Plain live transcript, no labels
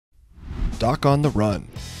Doc on the Run.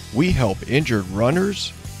 We help injured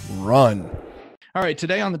runners run. All right,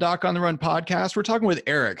 today on the Doc on the Run podcast, we're talking with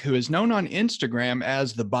Eric, who is known on Instagram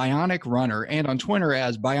as the Bionic Runner and on Twitter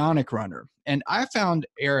as Bionic Runner. And I found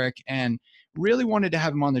Eric and really wanted to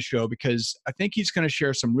have him on the show because I think he's going to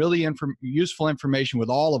share some really useful information with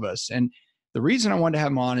all of us. And the reason I wanted to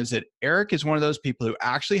have him on is that Eric is one of those people who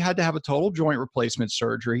actually had to have a total joint replacement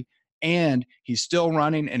surgery, and he's still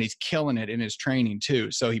running and he's killing it in his training too.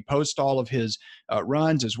 So he posts all of his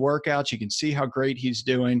runs, his workouts. You can see how great he's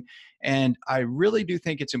doing. And I really do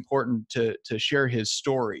think it's important to share his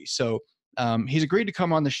story. So he's agreed to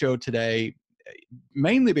come on the show today,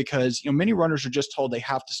 mainly because many runners are just told they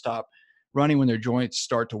have to stop running when their joints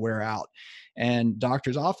start to wear out. And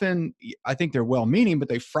doctors often, I think they're well-meaning, but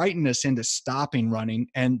they frighten us into stopping running.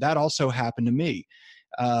 And that also happened to me.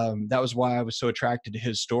 That was why I was so attracted to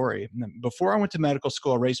his story. Before I went to medical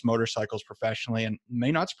school, I raced motorcycles professionally, and it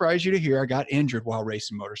may not surprise you to hear I got injured while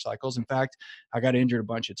racing motorcycles. In fact, I got injured a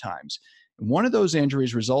bunch of times. One of those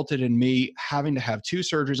injuries resulted in me having to have 2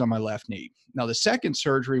 surgeries on my left knee. Now, the second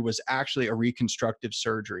surgery was actually a reconstructive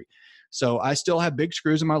surgery. So I still have big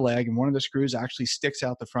screws in my leg, and one of the screws actually sticks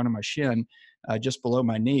out the front of my shin, just below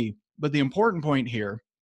my knee. But the important point here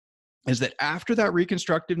is that after that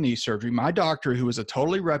reconstructive knee surgery, my doctor, who was a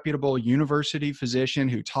totally reputable university physician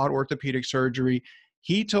who taught orthopedic surgery,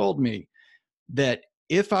 he told me that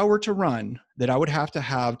if I were to run, that I would have to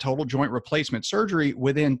have total joint replacement surgery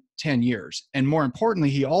within 10 years. And more importantly,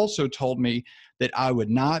 he also told me that I would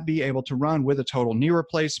not be able to run with a total knee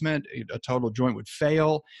replacement. A total joint would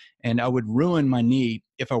fail, and I would ruin my knee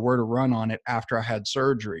if I were to run on it after I had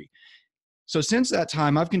surgery. So since that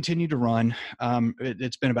time, I've continued to run.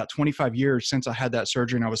 It's been about 25 years since I had that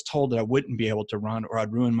surgery, and I was told that I wouldn't be able to run or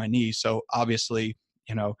I'd ruin my knee. So obviously,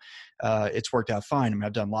 it's worked out fine. I mean,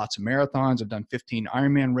 I've done lots of marathons. I've done 15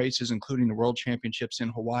 Ironman races, including the World Championships in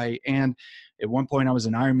Hawaii. And at one point, I was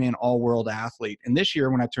an Ironman all-world athlete. And this year,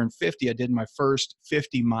 when I turned 50, I did my first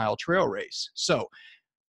 50-mile trail race. So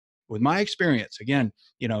with my experience, again,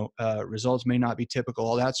 results may not be typical,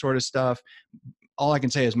 all that sort of stuff. All I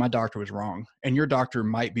can say is my doctor was wrong, and your doctor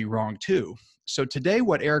might be wrong too. So today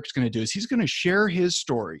what Eric's going to do is he's going to share his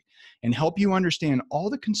story and help you understand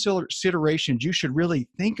all the considerations you should really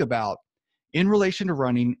think about in relation to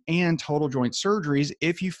running and total joint surgeries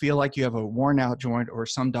if you feel like you have a worn out joint or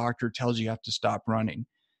some doctor tells you have to stop running.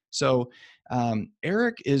 So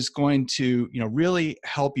Eric is going to, really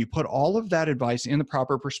help you put all of that advice in the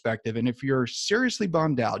proper perspective. And if you're seriously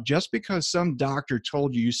bummed out just because some doctor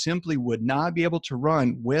told you simply would not be able to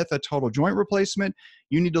run with a total joint replacement,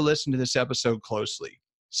 you need to listen to this episode closely.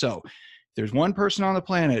 So if there's one person on the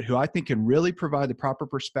planet who I think can really provide the proper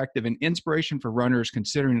perspective and inspiration for runners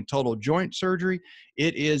considering a total joint surgery,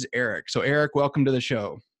 it is Eric. So Eric, welcome to the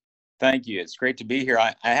show. Thank you. It's great to be here.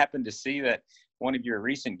 I happened to see that one of your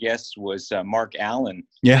recent guests was Mark Allen.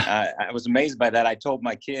 Yeah. I was amazed by that. I told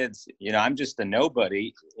my kids, I'm just a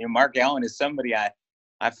nobody. Mark Allen is somebody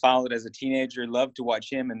I followed as a teenager, loved to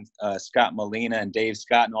watch him and Scott Molina and Dave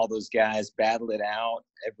Scott and all those guys battle it out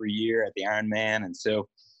every year at the Ironman. And so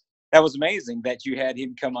that was amazing that you had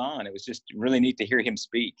him come on. It was just really neat to hear him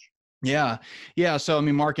speak. Yeah. Yeah. So,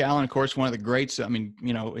 Mark Allen, of course, one of the greats.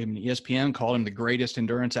 ESPN called him the greatest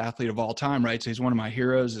endurance athlete of all time, right? So he's one of my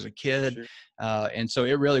heroes as a kid. Sure. And so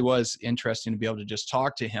it really was interesting to be able to just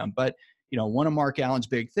talk to him. But, one of Mark Allen's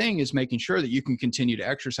big thing is making sure that you can continue to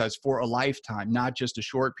exercise for a lifetime, not just a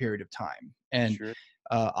short period of time. And Sure.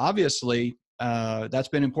 Obviously, that's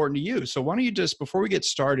been important to you. So why don't you just, before we get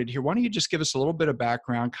started here, why don't you just give us a little bit of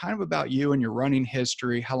background kind of about you and your running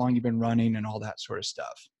history, how long you've been running and all that sort of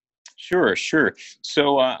stuff. Sure.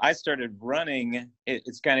 So I started running.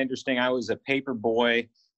 It's kind of interesting. I was a paper boy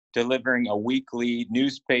delivering a weekly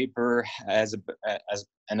newspaper as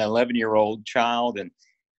an 11-year-old child. And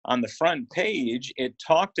on the front page, it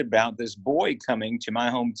talked about this boy coming to my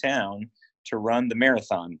hometown to run the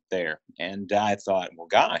marathon there. And I thought, well,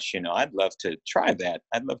 gosh, I'd love to try that.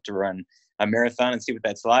 I'd love to run a marathon and see what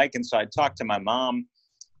that's like. And so I talked to my mom,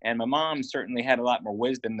 and my mom certainly had a lot more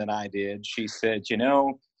wisdom than I did. She said,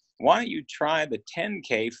 why don't you try the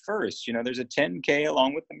 10K first? There's a 10K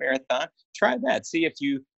along with the marathon. Try that. See if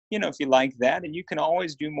you like that, and you can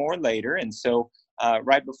always do more later. And so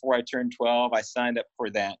right before I turned 12, I signed up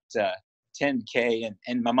for that 10K,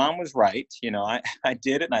 and my mom was right. I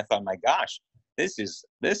did it, and I thought, my gosh, this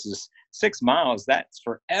is 6 miles. That's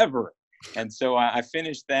forever. And so I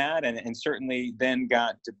finished that, and certainly then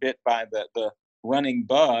got bit by the running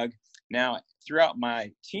bug. Now, throughout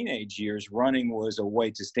my teenage years, running was a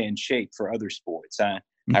way to stay in shape for other sports. I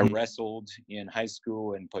wrestled in high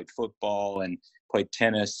school and played football and played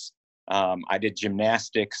tennis I did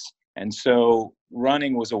gymnastics. And so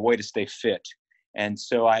running was a way to stay fit. And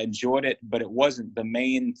so I enjoyed it, but it wasn't the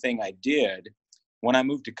main thing I did. When I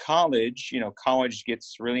moved to college, college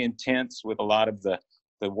gets really intense with a lot of the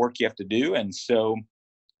work you have to do. And so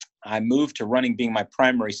I moved to running being my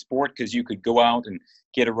primary sport, because you could go out and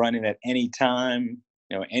get a run in at any time,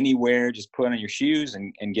 anywhere, just put on your shoes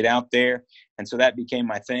and get out there. And so that became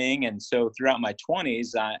my thing. And so throughout my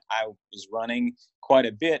 20s, I was running quite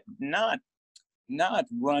a bit, not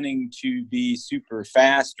running to be super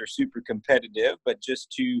fast or super competitive, but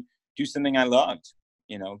just to do something I loved,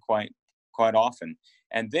 quite often.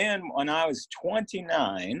 And then when I was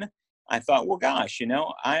 29, I thought, well, gosh,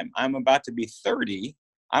 I'm about to be 30.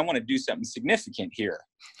 I want to do something significant here.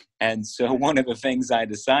 And so one of the things I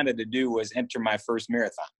decided to do was enter my first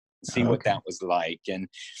marathon, see what that was like. And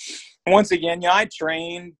once again, I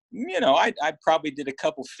trained, I probably did a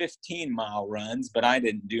couple 15-mile runs, but I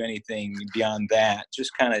didn't do anything beyond that,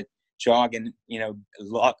 just kind of jogging,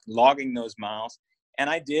 logging those miles. And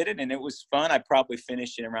I did it, and it was fun. I probably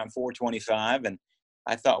finished in around 4:25. And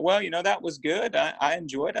I thought, well, that was good. I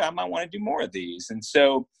enjoyed it. I might want to do more of these. And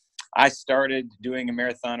so I started doing a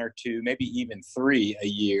marathon or two, maybe even 3 a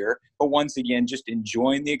year. But once again, just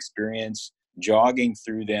enjoying the experience, jogging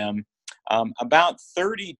through them. About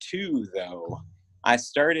 32, though, I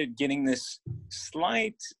started getting this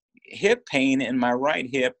slight hip pain in my right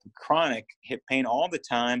hip, chronic hip pain all the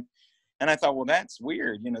time. And I thought, well, that's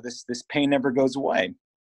weird. This pain never goes away.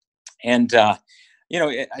 And, I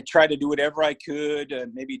tried to do whatever I could,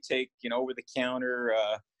 maybe take, over-the-counter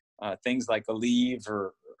things like Aleve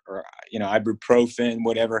or ibuprofen,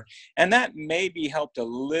 whatever. And that maybe helped a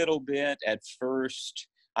little bit at first.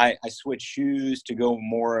 I switched shoes to go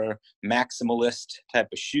more maximalist type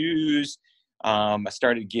of shoes. I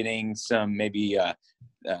started getting some maybe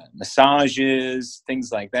massages,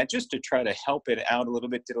 things like that, just to try to help it out a little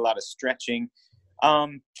bit. Did a lot of stretching.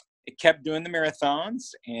 It kept doing the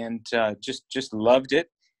marathons, and just loved it.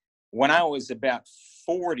 When I was about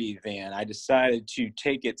 40, then I decided to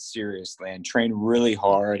take it seriously and train really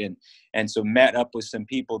hard. And so met up with some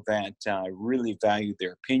people that really valued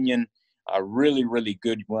their opinion, really, really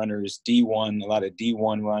good runners, D1, a lot of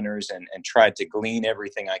D1 runners, and tried to glean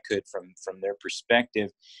everything I could from their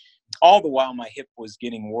perspective. All the while, my hip was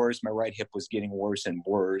getting worse. My right hip was getting worse and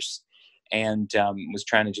worse, and was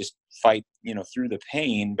trying to just fight, through the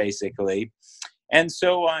pain, basically. And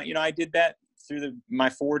so, I did that through my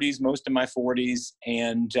 40s, most of my 40s,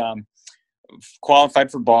 and qualified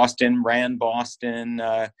for Boston, ran Boston,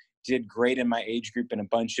 did great in my age group in a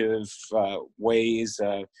bunch of ways,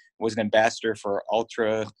 was an ambassador for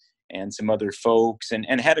Ultra and some other folks,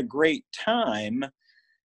 and had a great time.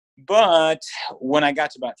 But when I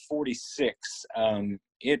got to about 46, my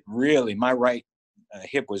right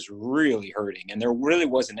hip was really hurting, and there really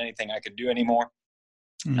wasn't anything I could do anymore.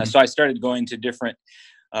 Mm-hmm. So I started going to different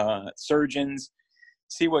surgeons,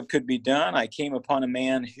 see what could be done. I came upon a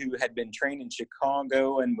man who had been trained in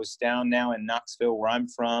Chicago and was down now in Knoxville, where I'm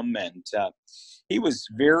from. And he was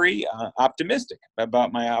very optimistic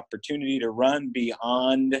about my opportunity to run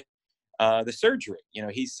beyond the surgery.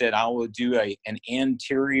 He said, I will do an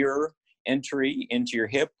anterior entry into your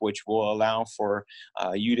hip, which will allow for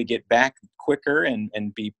you to get back quicker and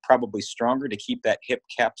be probably stronger, to keep that hip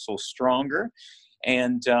capsule stronger.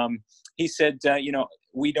 And he said,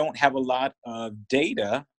 we don't have a lot of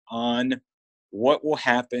data on what will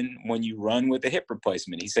happen when you run with a hip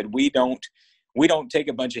replacement. He said, we don't take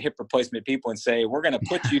a bunch of hip replacement people and say, we're going to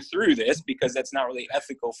put you through this, because that's not really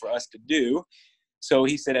ethical for us to do. So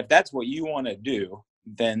he said, if that's what you want to do,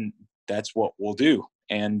 then that's what we'll do.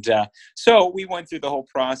 And so we went through the whole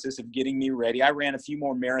process of getting me ready. I ran a few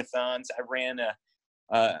more marathons.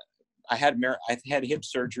 I had hip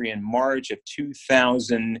surgery in March of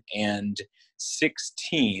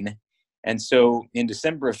 2016. And so in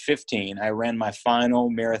December of 15, I ran my final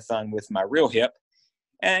marathon with my real hip.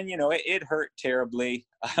 And, it hurt terribly.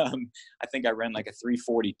 I think I ran like a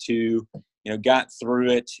 3:42, got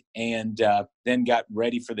through it, and then got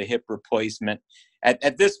ready for the hip replacement.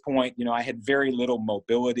 At this point, I had very little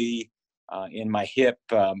mobility in my hip.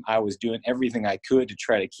 I was doing everything I could to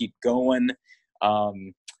try to keep going.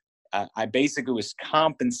 I basically was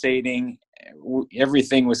compensating.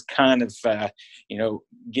 Everything was kind of,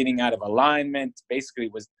 getting out of alignment.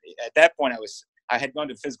 Basically, at that point I had gone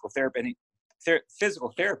to physical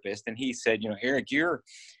therapist, and he said, Eric, you're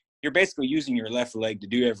basically using your left leg to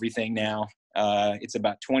do everything now. It's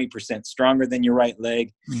about 20% stronger than your right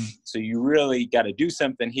leg. So you really got to do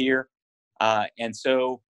something here. And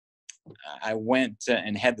so I went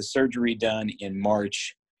and had the surgery done in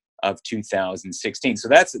March of 2016. So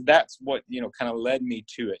that's what, kind of led me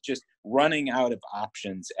to it, just running out of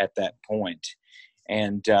options at that point.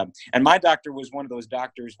 And my doctor was one of those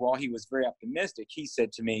doctors, while he was very optimistic, he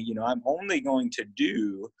said to me, I'm only going to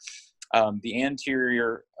do the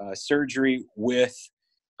anterior surgery with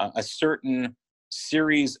a certain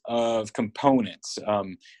series of components.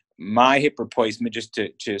 My hip replacement, just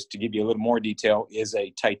to give you a little more detail, is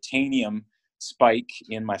a titanium spike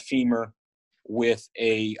in my femur with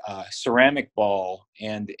a ceramic ball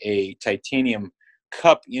and a titanium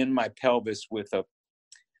cup in my pelvis with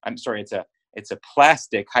it's a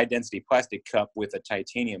plastic, high density plastic cup with a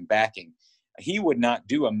titanium backing. He would not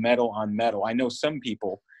do a metal on metal. I know some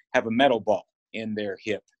people have a metal ball in their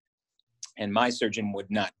hip, and my surgeon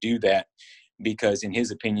would not do that because, in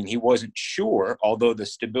his opinion, he wasn't sure, although the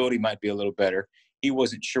stability might be a little better, he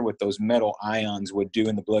wasn't sure what those metal ions would do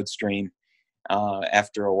in the bloodstream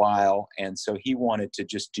after a while. And so he wanted to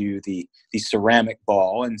just do the ceramic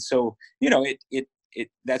ball. And so,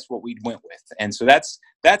 that's what we went with. And so that's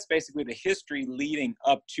basically the history leading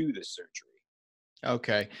up to the surgery.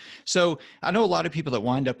 Okay. So I know a lot of people that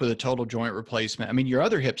wind up with a total joint replacement. I mean, your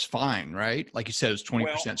other hip's fine, right? Like you said, it's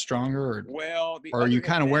 20% stronger, or are you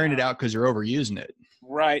kind of wearing it out because you're overusing it?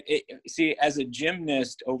 Right. See, as a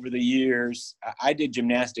gymnast over the years, I did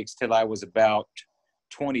gymnastics till I was about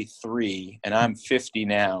 23, and I'm 50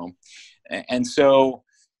 now. And so,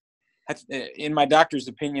 in my doctor's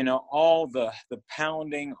opinion, all the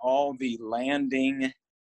pounding, all the landing,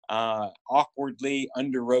 awkwardly,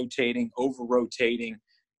 under rotating, over rotating,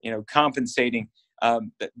 compensating,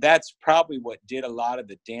 that's probably what did a lot of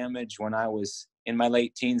the damage when I was in my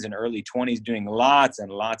late teens and early 20s, doing lots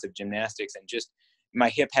and lots of gymnastics, and just my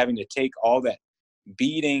hip having to take all that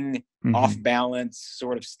beating, off balance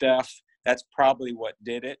sort of stuff. That's probably what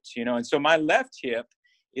did it, and so my left hip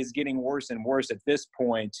is getting worse and worse at this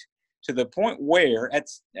point, to the point where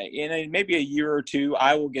in maybe a year or two,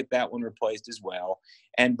 I will get that one replaced as well.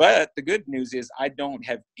 But the good news is I don't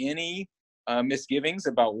have any misgivings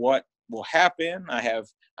about what will happen.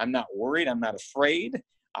 I'm not worried. I'm not afraid.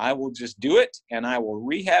 I will just do it, and I will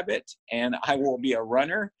rehab it, and I will be a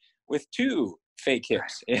runner with 2 fake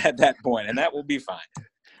hips at that point, and that will be fine.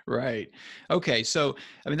 Right. Okay. So,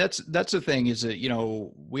 I mean, that's the thing is that,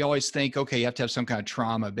 we always think, okay, you have to have some kind of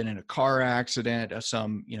trauma, been in a car accident,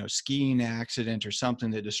 some, skiing accident or something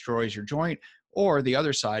that destroys your joint. Or the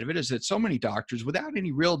other side of it is that so many doctors, without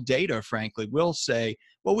any real data, frankly, will say,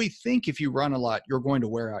 well, we think if you run a lot, you're going to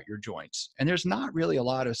wear out your joints. And there's not really a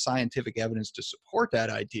lot of scientific evidence to support that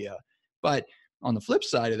idea. But on the flip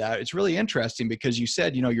side of that, it's really interesting because you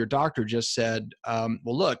said, your doctor just said, well,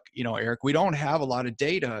 look, Eric, we don't have a lot of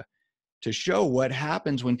data to show what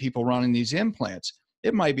happens when people run in these implants.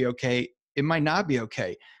 It might be okay. It might not be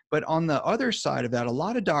okay. But on the other side of that, a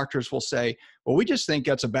lot of doctors will say, well, we just think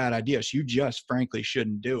that's a bad idea. So you just frankly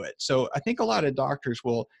shouldn't do it. So I think a lot of doctors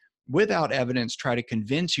will, without evidence, try to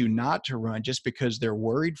convince you not to run just because they're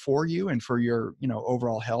worried for you and for your,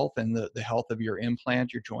 overall health and the health of your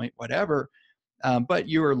implant, your joint, whatever. But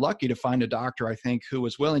you were lucky to find a doctor, I think, who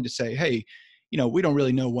was willing to say, hey, we don't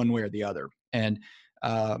really know one way or the other. And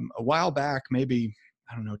a while back, maybe,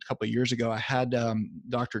 I don't know, a couple of years ago, I had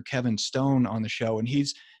Dr. Kevin Stone on the show, and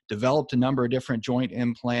he's developed a number of different joint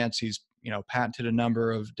implants. He's, patented a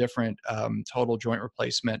number of different total joint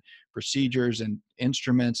replacement procedures and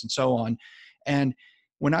instruments and so on. And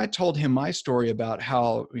when I told him my story about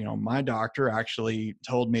how, my doctor actually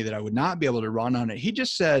told me that I would not be able to run on it, he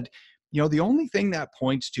just said, the only thing that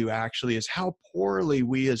points to actually is how poorly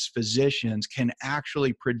we as physicians can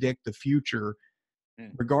actually predict the future,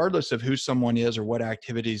 regardless of who someone is or what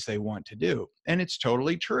activities they want to do. And it's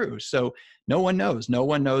totally true. So no one knows. No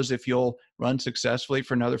one knows if you'll run successfully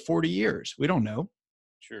for another 40 years. We don't know.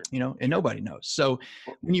 Sure. And nobody knows. So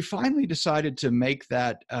when you finally decided to make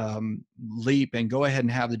that leap and go ahead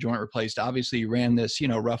and have the joint replaced, obviously you ran this,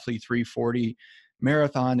 roughly 340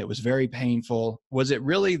 marathon. It was very painful. Was it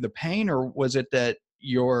really the pain, or was it that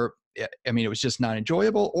it was just not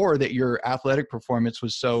enjoyable, or that your athletic performance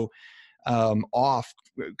was so off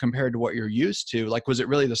compared to what you're used to? Like, was it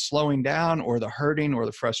really the slowing down or the hurting or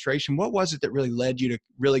the frustration? What was it that really led you to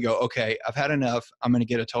really go, okay, I've had enough, I'm going to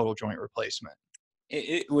get a total joint replacement?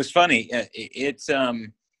 It was funny.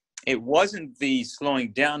 It wasn't the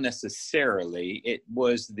slowing down necessarily. It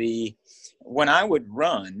was when I would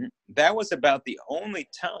run, that was about the only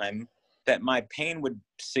time that my pain would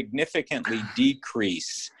significantly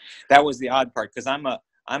decrease. That was the odd part, because I'm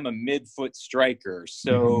a mid-foot striker.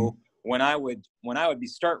 So when I would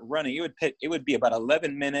start running, it would be about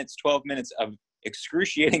 11 minutes, 12 minutes of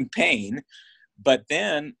excruciating pain. But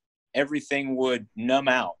then everything would numb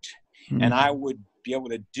out and Mhm. I would be able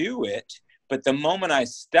to do it. But the moment I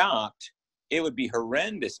stopped, it would be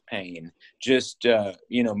horrendous pain, just,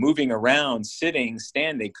 moving around, sitting,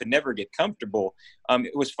 standing, could never get comfortable.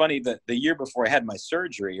 It was funny that the year before I had my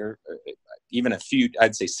surgery, or even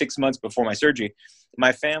I'd say 6 months before my surgery,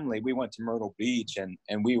 my family, we went to Myrtle Beach, and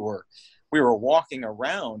we were walking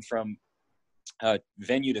around from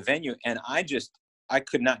venue to venue, and I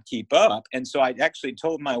could not keep up. And so I actually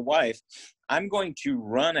told my wife, I'm going to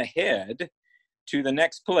run ahead to the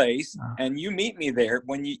next place, Oh, and you meet me there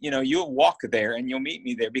when you'll walk there and you'll meet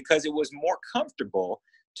me there, because it was more comfortable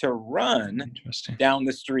to run interesting. down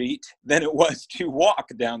the street than it was to walk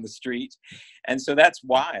down the street. And so that's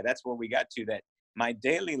where we got to that. My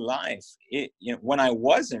daily life, when I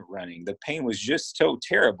wasn't running, the pain was just so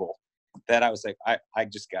terrible that I was like, I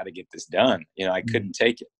just got to get this done. I Mm. couldn't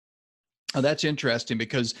take it. Oh, that's interesting,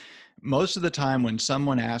 because most of the time when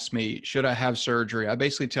someone asks me, should I have surgery? I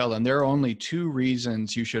basically tell them there are only two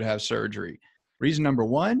reasons you should have surgery. Reason number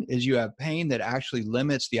one is you have pain that actually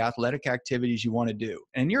limits the athletic activities you want to do.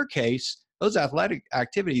 And in your case, those athletic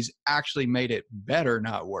activities actually made it better,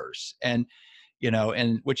 not worse. And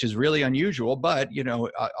which is really unusual, but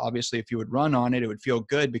obviously if you would run on it, it would feel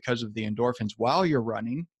good because of the endorphins while you're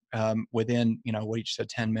running, within, what you said,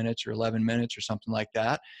 10 minutes or 11 minutes or something like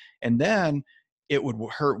that. And then it would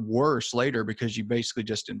hurt worse later because you basically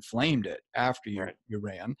just inflamed it after you Right.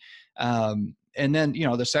 ran. And then,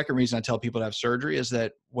 the second reason I tell people to have surgery is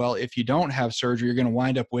that, well, if you don't have surgery, you're going to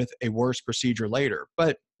wind up with a worse procedure later.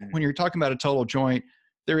 But when you're talking about a total joint,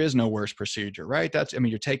 there is no worse procedure, right?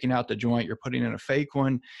 You're taking out the joint, you're putting in a fake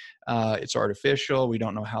one. It's artificial. We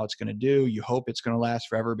don't know how it's going to do. You hope it's going to last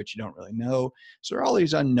forever, but you don't really know. So there are all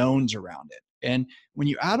these unknowns around it. And when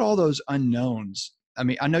you add all those unknowns,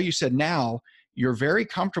 I know you said now you're very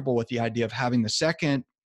comfortable with the idea of having the second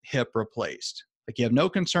hip replaced. Like, you have no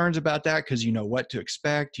concerns about that because you know what to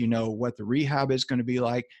expect. You know what the rehab is going to be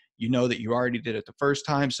like. You know that you already did it the first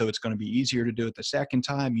time, so it's going to be easier to do it the second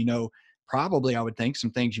time. Probably, I would think,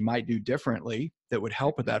 some things you might do differently that would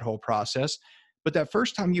help with that whole process. But that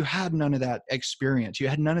first time, you had none of that experience. You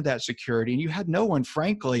had none of that security, and you had no one,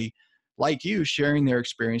 frankly, like you, sharing their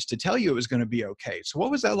experience to tell you it was going to be okay. So what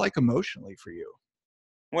was that like emotionally for you?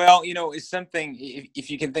 Well, it's something, if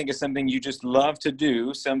you can think of something you just love to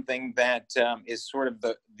do, something that is sort of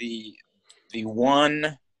the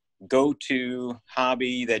one go-to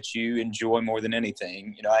hobby that you enjoy more than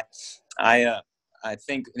anything. I, uh, I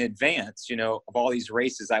think in advance, of all these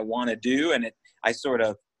races I want to do, and I sort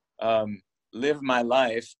of live my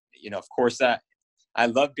life. Of course, I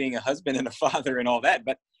love being a husband and a father and all that,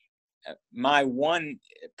 but my one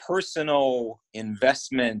personal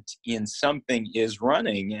investment in something is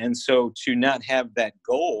running. And so to not have that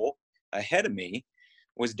goal ahead of me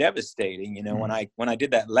was devastating. When Mm. I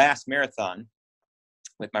did that last marathon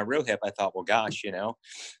with my real hip, I thought, well, gosh,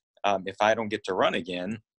 if I don't get to run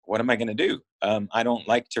again, what am I going to do? I don't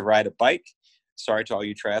like to ride a bike. Sorry to all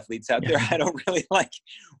you triathletes out Yeah. there. I don't really like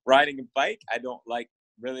riding a bike. I don't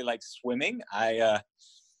really like swimming.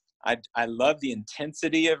 I love the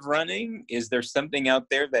intensity of running. Is there something out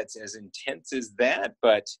there that's as intense as that,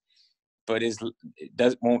 but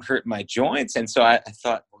it won't hurt my joints? And so I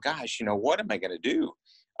thought, well, gosh, what am I going to do?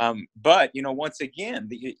 But once again,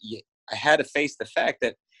 I had to face the fact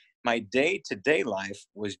that my day-to-day life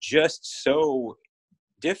was just so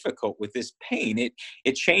difficult with this pain.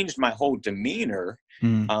 It changed my whole demeanor.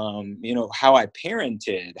 Mm. How I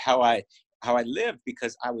parented, how I lived,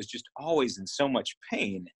 because I was just always in so much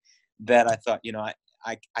pain that I thought,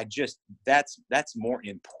 I just, that's more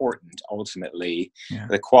important ultimately, Yeah.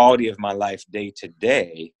 the quality of my life day to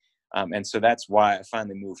day. And so that's why I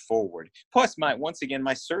finally moved forward. Plus, once again,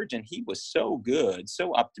 my surgeon, he was so good,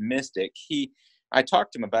 so optimistic. I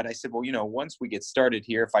talked to him about it. I said, well, once we get started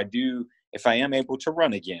here, if I am able to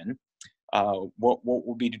run again, what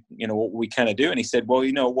will be, what we kind of do? And he said, well,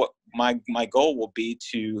 what my goal will be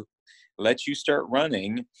to let you start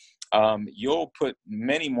running. You'll put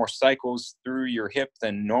many more cycles through your hip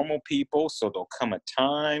than normal people. So there'll come a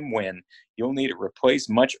time when you'll need it replaced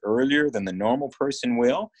much earlier than the normal person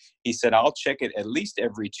will. He said, I'll check it at least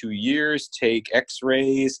every 2 years, take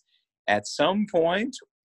x-rays. At some point,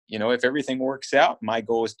 if everything works out, my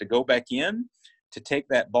goal is to go back in, to take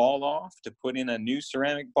that ball off, to put in a new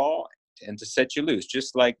ceramic ball, and to set you loose,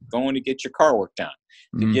 just like going to get your car worked on,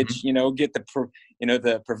 to get, Hmm. get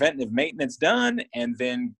the preventative maintenance done, and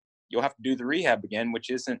then you'll have to do the rehab again, which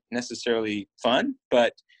isn't necessarily fun,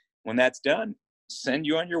 but when that's done, send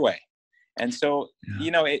you on your way. And so,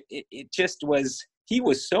 Yeah. it just was, he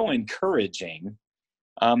was so encouraging.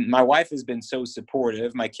 My wife has been so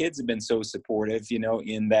supportive. My kids have been so supportive,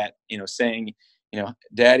 in that, saying,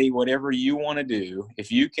 Daddy, whatever you want to do,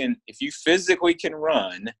 if you physically can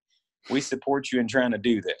run, we support you in trying to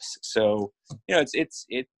do this. So,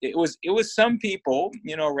 it was some people,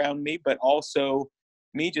 around me, but also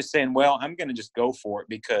me just saying, well, I'm going to just go for it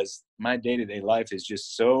because my day-to-day life is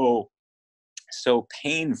just so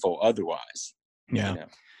painful otherwise. Yeah.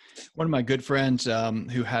 One of my good friends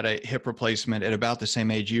who had a hip replacement at about the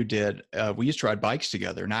same age you did, we used to ride bikes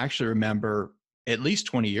together. And I actually remember at least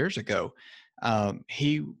 20 years ago,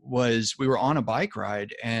 we were on a bike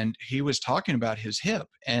ride and he was talking about his hip,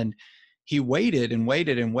 and he waited and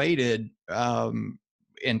waited and waited,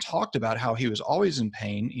 and talked about how he was always in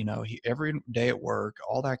pain. Every day at work,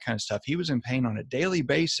 all that kind of stuff. He was in pain on a daily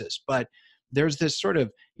basis, but there's this sort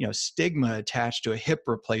of, stigma attached to a hip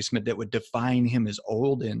replacement that would define him as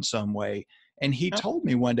old in some way. And he told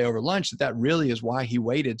me one day over lunch that really is why he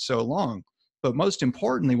waited so long. But most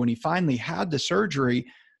importantly, when he finally had the surgery,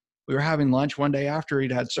 we were having lunch one day after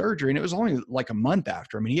he'd had surgery, and it was only like a month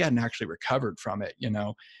after. I mean, he hadn't actually recovered from it,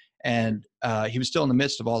 and he was still in the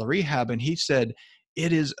midst of all the rehab. And he said,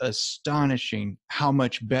 it is astonishing how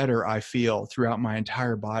much better I feel throughout my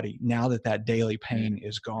entire body now that daily pain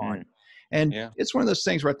is gone. And it's one of those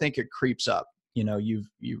things where I think it creeps up.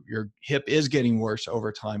 Your hip is getting worse over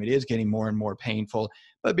time. It is getting more and more painful,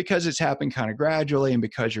 but because it's happened kind of gradually, and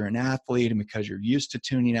because you're an athlete, and because you're used to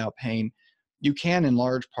tuning out pain, you can in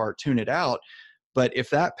large part tune it out. But if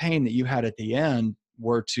that pain that you had at the end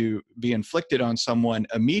were to be inflicted on someone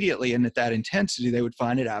immediately and at that intensity, they would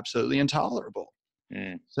find it absolutely intolerable.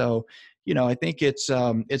 So, I think it's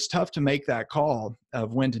tough to make that call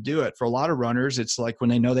of when to do it. For a lot of runners, it's like when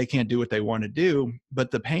they know they can't do what they want to do, but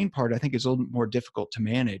the pain part, I think, is a little more difficult to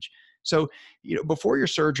manage. So, before your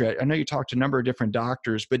surgery, I know you talked to a number of different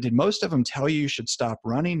doctors, but did most of them tell you should stop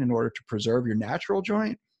running in order to preserve your natural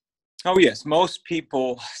joint? Oh, yes. Most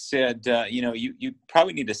people said, you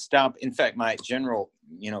probably need to stop. In fact, my general,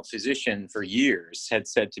 physician for years had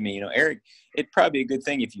said to me, Eric, it'd probably be a good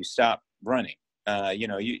thing if you stop running.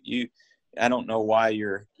 I don't know why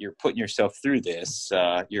you're putting yourself through this.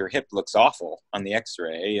 Your hip looks awful on the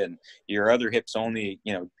x-ray, and your other hip's only,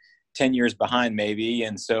 10 years behind maybe.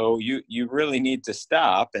 And so you really need to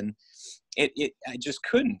stop. And I just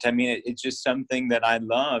couldn't. I mean, it's just something that I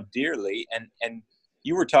love dearly. And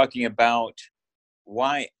you were talking about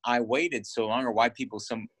why I waited so long, or why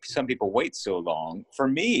some people wait so long. For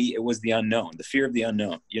me, it was the unknown, the fear of the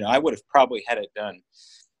unknown. I would have probably had it done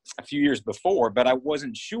a few years before, but I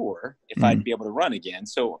wasn't sure if I'd be able to run again.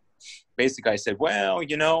 So basically I said, well,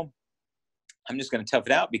 I'm just going to tough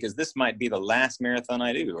it out because this might be the last marathon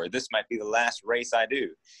I do, or this might be the last race I do.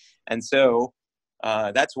 And so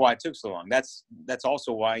that's why it took so long. That's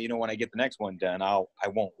also why, when I get the next one done, I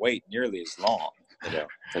won't wait nearly as long,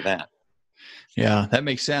 for that. Yeah, that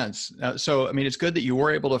makes sense. So, I mean, it's good that you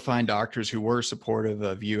were able to find doctors who were supportive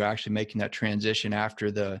of you actually making that transition after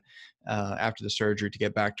the surgery to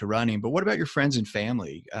get back to running. But what about your friends and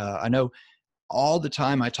family? I know all the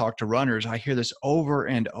time I talk to runners, I hear this over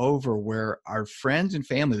and over, where our friends and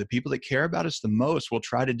family, the people that care about us the most, will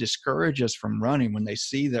try to discourage us from running when they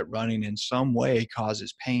see that running in some way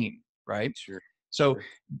causes pain, right? Sure. So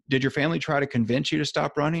did your family try to convince you to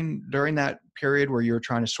stop running during that period where you were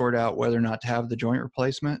trying to sort out whether or not to have the joint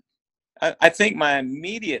replacement? I think my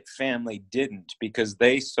immediate family didn't, because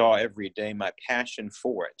they saw every day my passion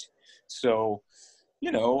for it. So,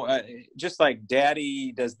 just like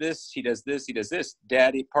Daddy does this, he does this, he does this.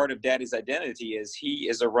 Part of Daddy's identity is he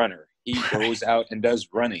is a runner. He goes out and does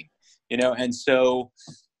running, and so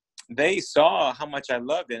they saw how much I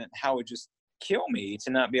loved it and how it just kill me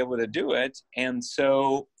to not be able to do it. And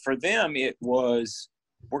so for them, it was,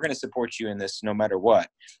 we're going to support you in this no matter what.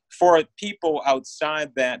 For people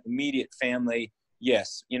outside that immediate family,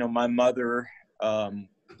 yes, my mother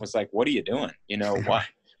was like, what are you doing?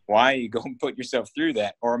 Why are you going to put yourself through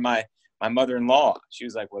that? Or my mother-in-law, she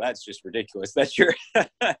was like, well, that's just ridiculous. That's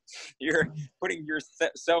you're putting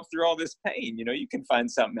yourself through all this pain. You can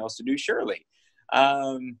find something else to do, surely.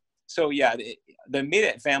 So yeah, the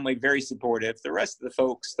immediate family, very supportive. The rest of the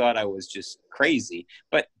folks thought I was just crazy.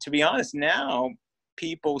 But to be honest, now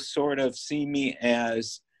people sort of see me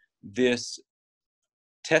as this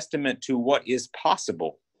testament to what is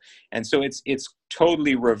possible. And so it's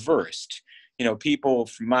totally reversed. People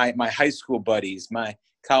from my high school buddies, my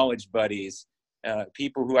college buddies,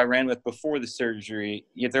 people who I ran with before the surgery,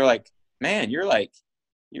 they're like, man, you're like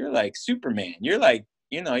Superman. You're like,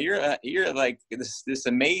 you're like this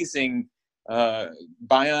amazing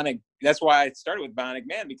bionic. That's why I started with Bionic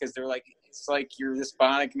Man, because they're like, it's like you're this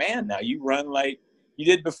bionic man now. You run like you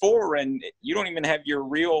did before, and you don't even have your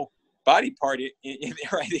real body part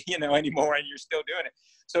right, anymore, and you're still doing it.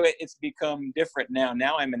 So it's become different now.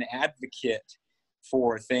 Now I'm an advocate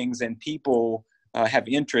for things, and people have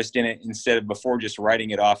interest in it instead of before just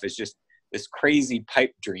writing it off as just this crazy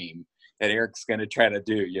pipe dream that Eric's going to try to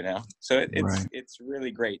do, So it's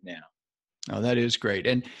really great now. Oh, that is great.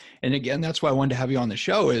 And again, that's why I wanted to have you on the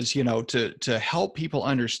show is, to help people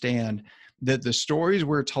understand that the stories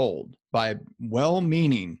we're told by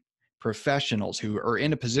well-meaning professionals who are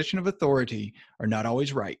in a position of authority are not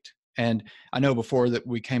always right. And I know before that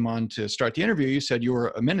we came on to start the interview, you said you were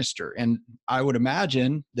a minister. And I would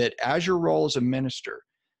imagine that as your role as a minister,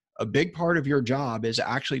 a big part of your job is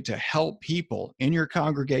actually to help people in your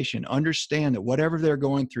congregation understand that whatever they're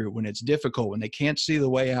going through, when it's difficult, when they can't see the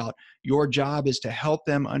way out, your job is to help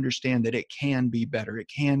them understand that it can be better, it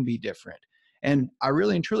can be different. And I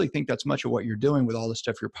really and truly think that's much of what you're doing with all the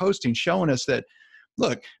stuff you're posting, showing us that,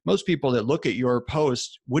 look, most people that look at your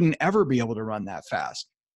post wouldn't ever be able to run that fast.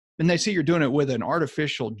 And they see you're doing it with an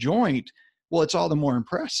artificial joint. Well, it's all the more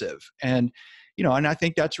impressive. And and I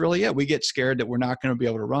think that's really it. We get scared that we're not going to be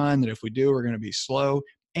able to run, that if we do, we're going to be slow.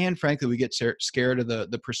 And frankly, we get scared of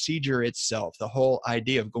the procedure itself. The whole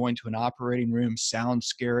idea of going to an operating room sounds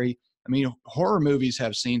scary. I mean, horror movies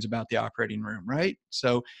have scenes about the operating room, right?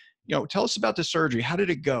 So, tell us about the surgery. How did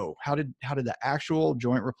it go? How did the actual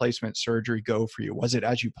joint replacement surgery go for you? Was it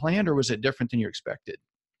as you planned, or was it different than you expected?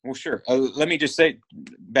 Well, sure. Let me just say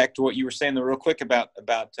back to what you were saying real quick about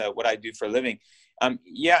what I do for a living.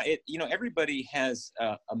 Everybody has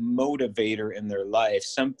a motivator in their life,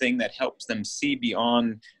 something that helps them see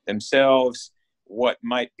beyond themselves, what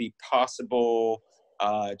might be possible,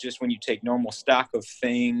 just when you take normal stock of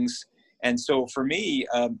things. And so for me,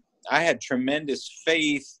 I had tremendous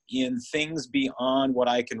faith in things beyond what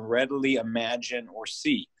I can readily imagine or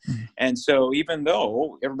see. Mm-hmm. And so even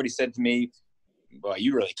though everybody said to me, well,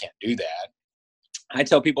 you really can't do that, I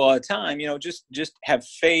tell people all the time, just have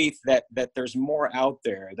faith that there's more out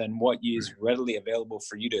there than what is readily available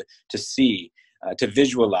for you to see, to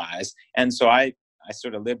visualize. And so I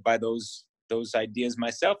sort of lived by those ideas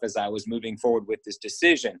myself as I was moving forward with this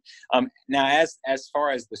decision. Now, as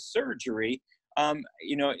far as the surgery,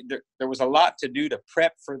 there was a lot to do to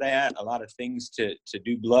prep for that, a lot of things to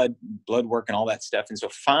do blood work and all that stuff. And so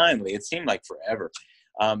finally, it seemed like forever.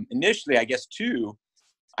 Initially, I guess too,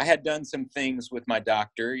 I had done some things with my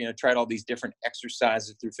doctor, tried all these different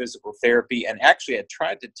exercises through physical therapy, and actually had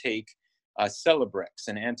tried to take Celebrex,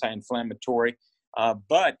 an anti-inflammatory,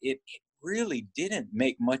 but it really didn't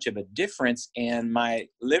make much of a difference. And my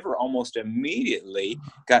liver almost immediately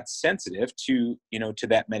got sensitive to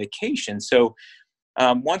that medication. So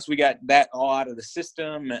once we got that all out of the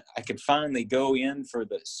system, I could finally go in for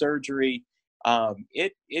the surgery.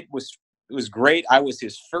 It was great. I was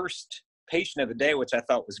his first patient of the day, which I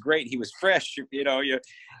thought was great. He was fresh,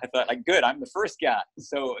 I thought, like, good, I'm the first guy.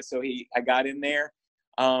 So I got in there.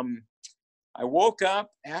 I woke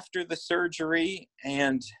up after the surgery,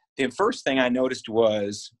 and the first thing I noticed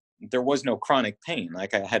was there was no chronic pain.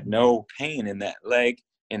 Like, I had no pain in that leg,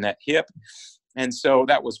 in that hip. And so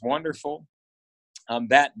that was wonderful.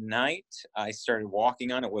 That night, I started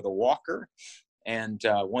walking on it with a walker. And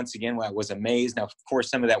once again, I was amazed. Now, of course,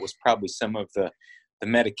 some of that was probably some of the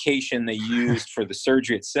medication they used for the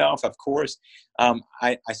surgery itself, of course.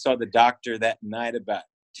 I saw the doctor that night about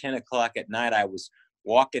 10 o'clock at night. I was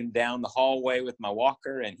walking down the hallway with my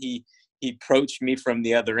walker, and he approached me from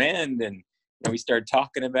the other end, and we started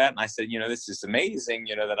talking about it. And I said, this is amazing,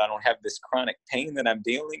 that I don't have this chronic pain that I'm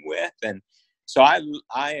dealing with. And so I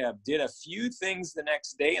did a few things the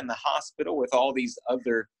next day in the hospital with all these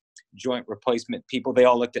other joint replacement people. They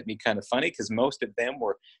all looked at me kind of funny because most of them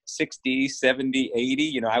were 60, 70,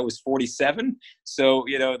 80. I was 47. So,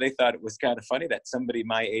 they thought it was kind of funny that somebody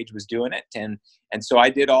my age was doing it. And so I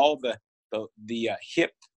did all the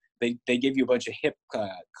hip. They give you a bunch of hip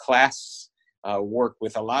class work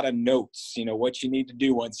with a lot of notes, what you need to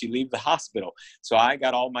do once you leave the hospital. So I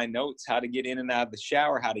got all my notes, how to get in and out of the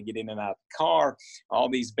shower, how to get in and out of the car, all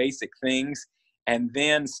these basic things, and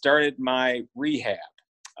then started my rehab.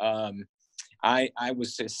 I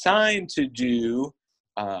was assigned to do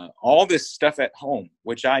all this stuff at home,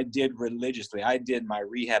 which I did religiously. I did my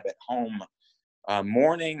rehab at home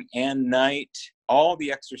morning and night. All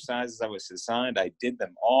the exercises I was assigned, I did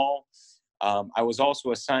them all. I was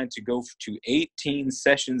also assigned to go to 18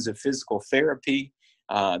 sessions of physical therapy,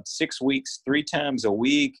 6 weeks, 3 times a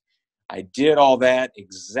week. I did all that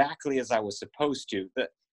exactly as I was supposed to.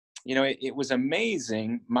 It was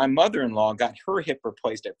amazing. My mother-in-law got her hip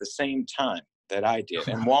replaced at the same time that I did.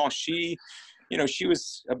 And while she she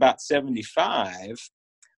was about 75.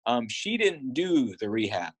 She didn't do the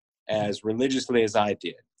rehab as religiously as I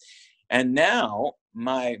did. And now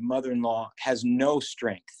my mother-in-law has no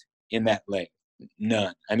strength in that leg,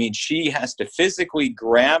 none. I mean, she has to physically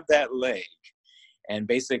grab that leg and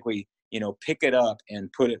basically, pick it up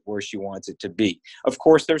and put it where she wants it to be. Of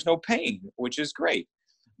course, there's no pain, which is great,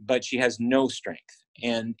 but she has no strength.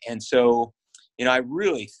 And so, I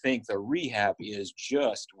really think the rehab is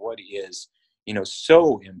just what is,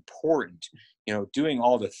 so important, doing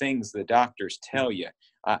all the things the doctors tell you.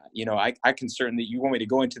 I can certainly, you want me to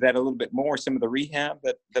go into that a little bit more, some of the rehab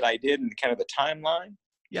that I did and kind of the timeline?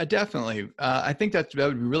 Yeah, definitely. I think that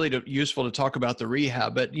would be really useful to talk about the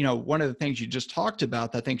rehab. But, one of the things you just talked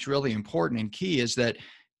about that I think is really important and key is that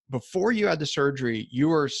before you had the surgery, you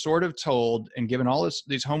were sort of told and given all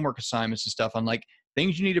these homework assignments and stuff on like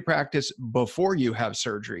things you need to practice before you have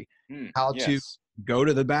surgery, how to Yes. go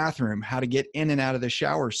to the bathroom, how to get in and out of the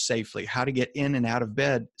shower safely, how to get in and out of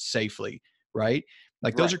bed safely, right?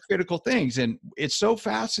 Like those Right. are critical things. And it's so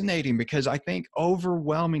fascinating because I think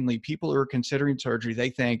overwhelmingly people who are considering surgery, they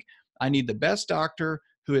think I need the best doctor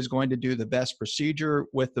who is going to do the best procedure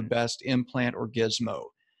with the best implant or gizmo.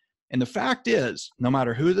 And the fact is, no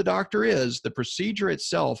matter who the doctor is, the procedure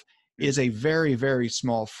itself is a very, very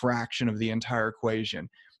small fraction of the entire equation.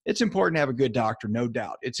 It's important to have a good doctor, no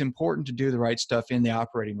doubt. It's important to do the right stuff in the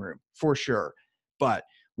operating room, for sure. But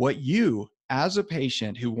what you, as a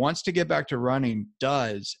patient who wants to get back to running,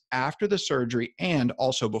 does after the surgery and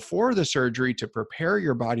also before the surgery to prepare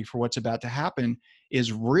your body for what's about to happen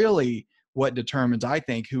is really what determines, I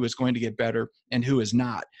think, who is going to get better and who is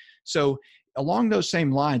not. So along those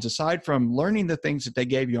same lines, aside from learning the things that they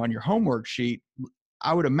gave you on your homework sheet,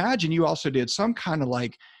 I would imagine you also did some kind of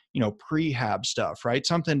like, prehab stuff, right?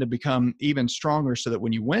 Something to become even stronger so that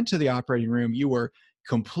when you went to the operating room, you were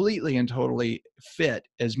completely and totally fit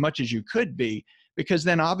as much as you could be, because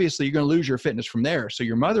then obviously you're going to lose your fitness from there. So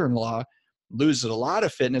your mother-in-law loses a lot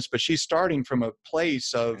of fitness, but she's starting from a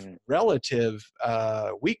place of relative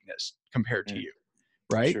weakness compared to you,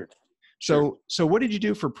 right? Sure. Sure. So what did you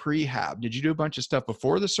do for prehab? Did you do a bunch of stuff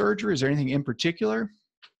before the surgery? Is there anything in particular?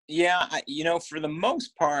 Yeah, for the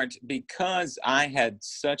most part, because I had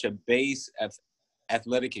such a base of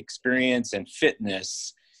athletic experience and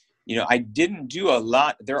fitness, I didn't do a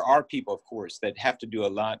lot. There are people, of course, that have to do a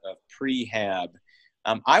lot of prehab.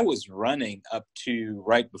 I was running up to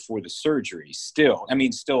right before the surgery still. I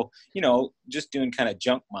mean, still, just doing kind of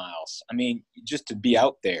junk miles. I mean, just to be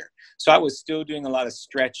out there. So I was still doing a lot of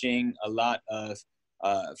stretching, a lot of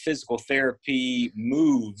physical therapy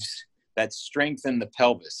moves that strengthen the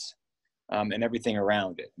pelvis and everything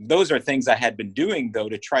around it. Those are things I had been doing, though,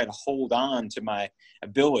 to try to hold on to my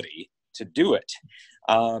ability to do it.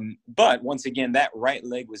 But once again, that right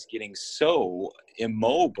leg was getting so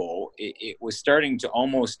immobile, it was starting to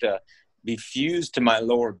almost be fused to my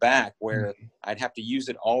lower back where I'd have to use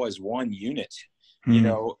it all as one unit,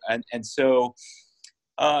 and so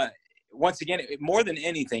once again, more than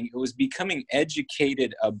anything, it was becoming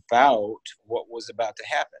educated about what was about to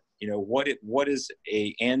happen. What is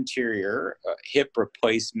a anterior hip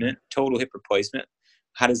replacement, total hip replacement?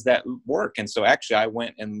 How does that work? And so actually I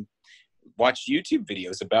went and watched YouTube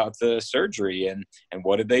videos about the surgery and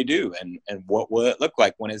what did they do and what will it look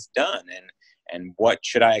like when it's done and what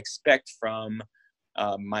should I expect from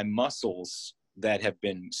my muscles that have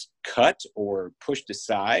been cut or pushed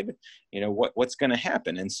aside, what's going to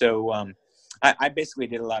happen. And so I basically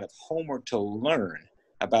did a lot of homework to learn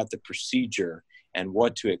about the procedure and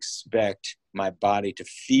what to expect my body to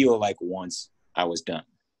feel like once I was done.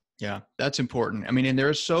 Yeah, that's important. I mean, and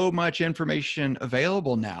there's so much information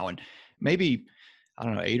available now. And maybe, I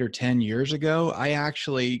don't know, 8 or 10 years ago, I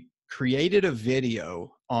actually created a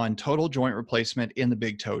video on total joint replacement in the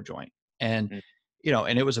big toe joint. And,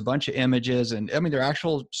 and it was a bunch of images and I mean, they're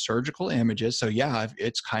actual surgical images. So yeah,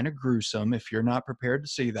 it's kind of gruesome if you're not prepared to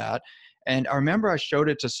see that. And I remember I showed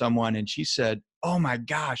it to someone and she said, "Oh my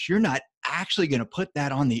gosh, you're not actually going to put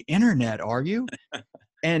that on the internet, are you?"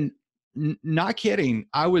 And not kidding.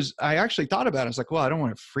 I actually thought about it. I was like, well, I don't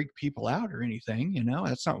want to freak people out or anything,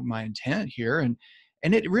 that's not my intent here. And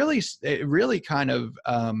it really kind of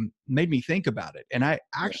made me think about it. And I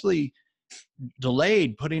actually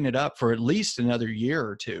delayed putting it up for at least another year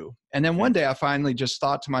or two. And then one day I finally just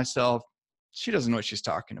thought to myself, she doesn't know what she's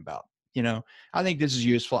talking about. I think this is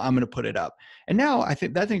useful. I'm going to put it up. And now I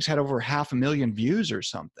think that thing's had over 500,000 views or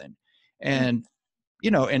something. And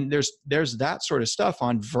and there's that sort of stuff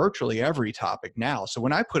on virtually every topic now. So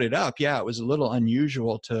when I put it up, yeah, it was a little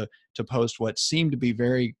unusual to post what seemed to be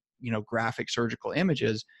very graphic surgical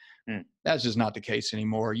images. Mm. That's just not the case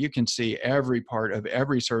anymore. You can see every part of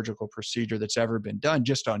every surgical procedure that's ever been done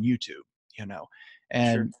just on YouTube,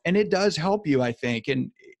 Sure. and it does help you, I think.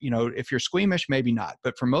 And, if you're squeamish, maybe not,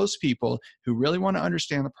 but for most people who really want to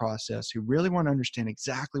understand the process, who really want to understand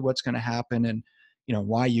exactly what's going to happen and,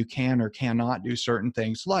 why you can or cannot do certain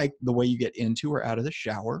things, like the way you get into or out of the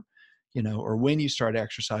shower, or when you start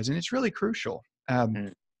exercising, it's really crucial.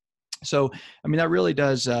 Mm. So, I mean, that really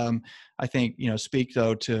does, I think, speak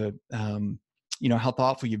though to, how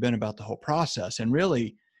thoughtful you've been about the whole process, and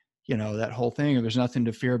really, that whole thing, there's nothing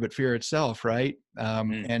to fear but fear itself. Right.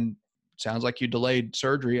 Mm. And sounds like you delayed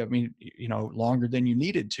surgery. I mean, longer than you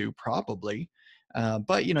needed to probably.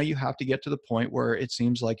 But, you have to get to the point where it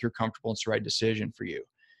seems like you're comfortable. It's the right decision for you.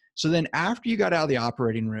 So then after you got out of the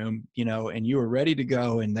operating room, and you were ready to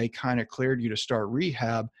go and they kind of cleared you to start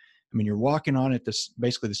rehab, I mean, you're walking on it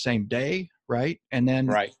basically the same day, right? And then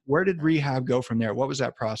Right. where did rehab go from there? What was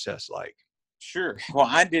that process like? Sure. Well,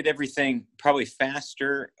 I did everything probably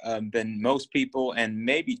faster than most people, and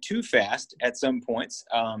maybe too fast at some points.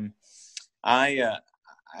 I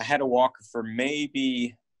had a walker for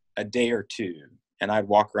maybe a day or two, and I'd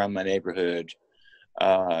walk around my neighborhood.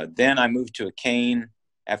 Then I moved to a cane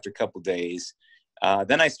after a couple days.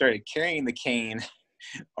 Then I started carrying the cane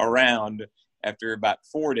around after about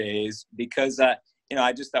 4 days because I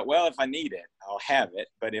just thought, well, if I need it, I'll have it.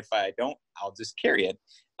 But if I don't, I'll just carry it.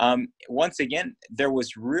 Once again, there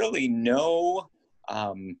was really no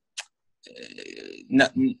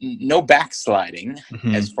backsliding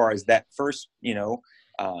Mm-hmm. as far as that first,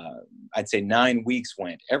 I'd say 9 weeks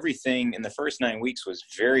went. Everything in the first 9 weeks was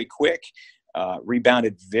very quick,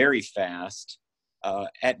 rebounded very fast.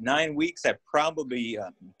 At 9 weeks, I probably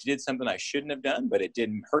did something I shouldn't have done, but it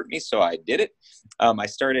didn't hurt me, so I did it. I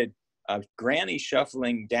started granny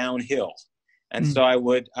shuffling downhill. And so I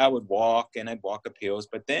would walk, and I'd walk up hills.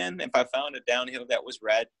 But then if I found a downhill that was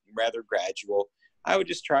rather gradual, I would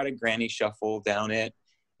just try to granny shuffle down it,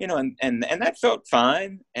 and that felt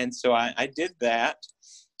fine. And so I did that.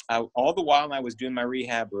 All the while I was doing my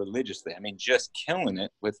rehab religiously. I mean, just killing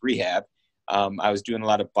it with rehab. I was doing a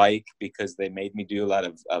lot of bike because they made me do a lot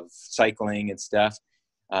of cycling and stuff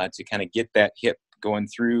to kind of get that hip going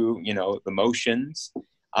through, the motions.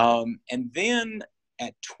 And then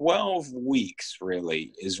at 12 weeks,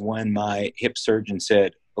 really, is when my hip surgeon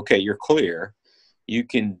said, okay, you're clear. You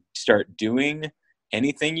can start doing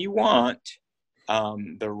anything you want.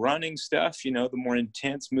 The running stuff, the more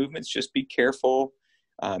intense movements, just be careful.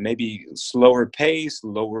 Maybe slower pace,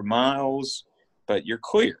 lower miles, but you're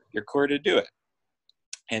clear. You're clear to do it.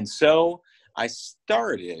 And so I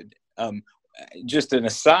started, just an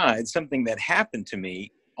aside, something that happened to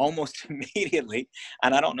me almost immediately,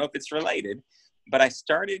 and I don't know if it's related, but I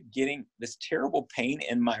started getting this terrible pain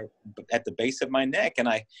at the base of my neck, and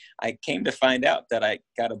I came to find out that I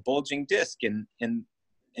got a bulging disc in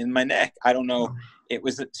my neck. I don't know.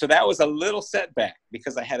 So that was a little setback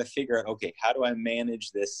because I had to figure out, okay, how do I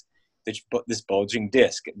manage this bulging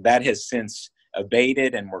disc? That has since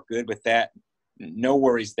abated, and we're good with that. No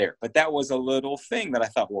worries there. But that was a little thing that I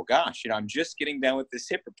thought, well, gosh, I'm just getting done with this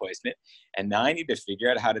hip replacement, and now I need to figure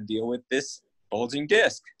out how to deal with this bulging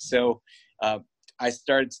disc. So I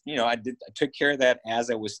started, I took care of that as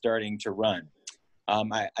I was starting to run.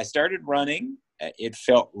 I started running. It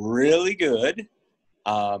felt really good.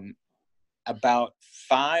 About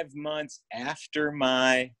 5 months after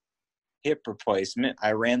my hip replacement,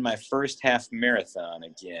 I ran my first half marathon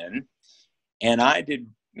again, and I did,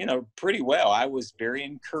 pretty well. I was very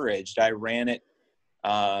encouraged. I ran it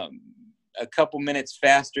a couple minutes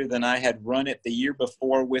faster than I had run it the year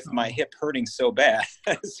before with my hip hurting so bad.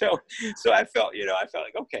 so I felt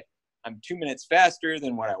like, okay, I'm 2 minutes faster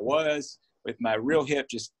than what I was with my real hip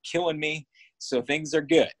just killing me. So things are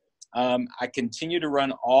good. I continue to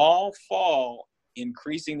run all fall,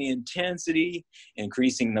 increasing the intensity,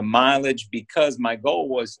 increasing the mileage, because my goal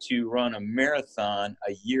was to run a marathon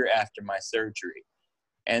a year after my surgery.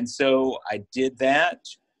 And so I did that,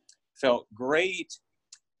 felt great.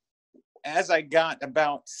 As I got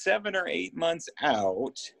about 7 or 8 months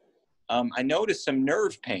out, I noticed some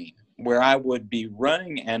nerve pain where I would be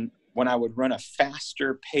running, and when I would run a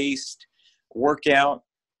faster paced workout,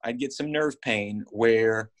 I'd get some nerve pain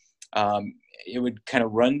where it would kind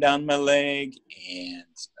of run down my leg and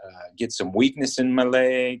get some weakness in my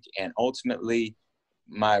leg, and ultimately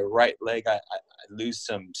my right leg, I lose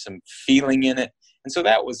some feeling in it. And so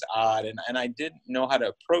that was odd, and I didn't know how to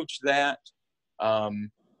approach that.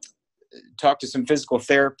 Talked to some physical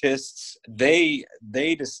therapists. They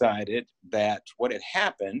decided that what had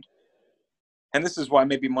happened and this is why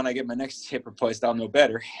maybe when I get my next hip replaced, I'll know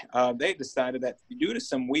better. They decided that due to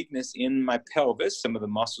some weakness in my pelvis, some of the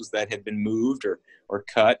muscles that had been moved or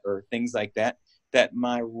cut or things like that, that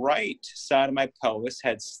my right side of my pelvis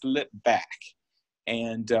had slipped back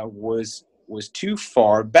and was too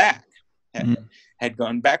far back, had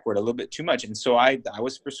gone backward a little bit too much. And so I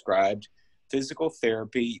was prescribed physical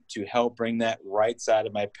therapy to help bring that right side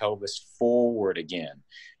of my pelvis forward again.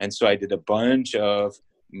 And so I did a bunch of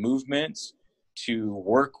movements to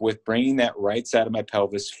work with bringing that right side of my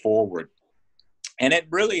pelvis forward. And it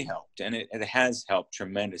really helped, and it has helped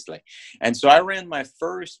tremendously. And so I ran my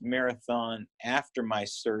first marathon after my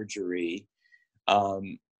surgery, a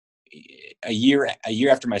year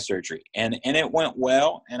after my surgery, and it went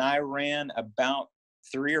well. And I ran about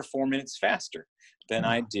 3 or 4 minutes faster than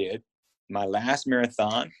I did my last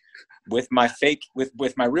marathon with my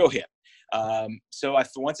real hip. So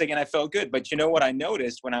once again, I felt good. But you know what I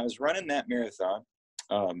noticed when I was running that marathon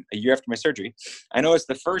a year after my surgery? I noticed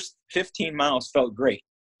the first 15 miles felt great,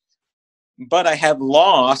 but I have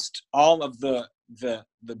lost all of the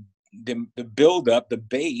buildup, the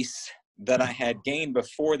base that I had gained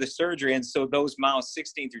before the surgery. And so those miles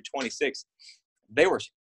 16 through 26, they were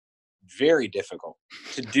very difficult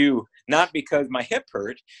to do, not because my hip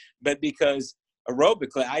hurt, but because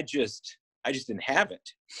aerobically I just didn't have it.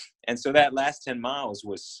 And so that last 10 miles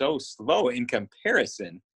was so slow in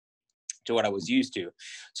comparison to what I was used to.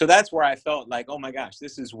 So that's where I felt like, oh my gosh,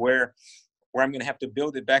 this is where I'm going to have to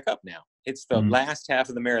build it back up now. It's the last half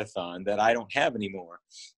of the marathon that I don't have anymore,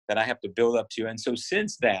 that I have to build up to. And so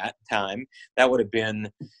since that time, that would have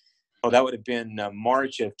been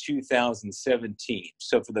March of 2017.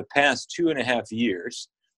 So for the past 2.5 years,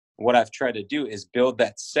 what I've tried to do is build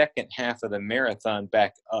that second half of the marathon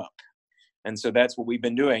back up. And so that's what we've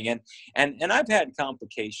been doing. And I've had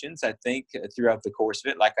complications, I think, throughout the course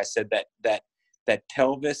of it. Like I said, that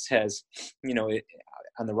pelvis has,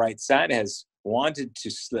 on the right side has wanted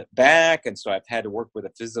to slip back. And so I've had to work with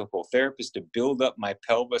a physical therapist to build up my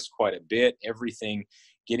pelvis quite a bit, everything,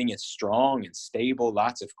 getting it strong and stable,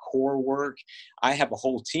 lots of core work. I have a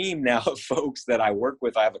whole team now of folks that I work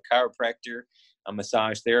with. I have a chiropractor, a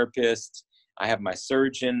massage therapist. I have my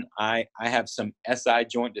surgeon. I have some SI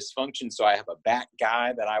joint dysfunction, so I have a back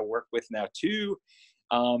guy that I work with now too.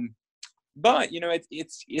 But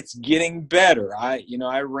it's getting better. I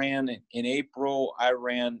ran in April. I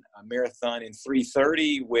ran a marathon in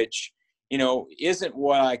 3:30, which isn't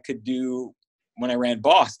what I could do when I ran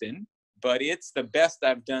Boston, but it's the best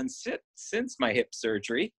I've done since my hip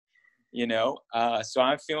surgery. So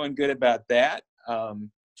I'm feeling good about that.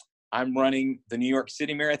 I'm running the New York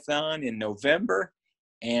City Marathon in November,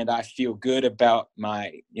 and I feel good about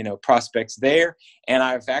my prospects there. And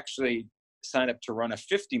I've actually signed up to run a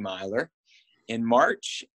 50 miler in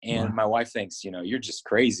March, and my wife thinks, you're just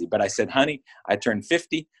crazy. But I said, honey, I turned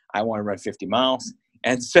 50. I want to run 50 miles.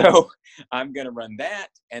 And so I'm going to run that.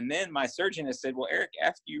 And then my surgeon has said, well, Eric,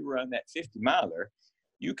 after you run that 50 miler,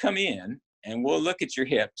 you come in and we'll look at your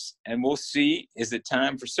hips and we'll see, is it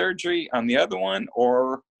time for surgery on the other one?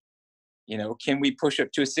 Or, can we push up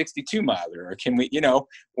to a 62 miler, or can we,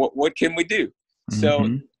 what can we do?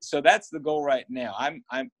 So that's the goal right now.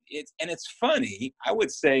 It's funny. I would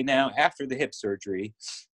say now after the hip surgery,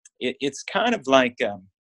 it's kind of like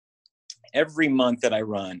every month that I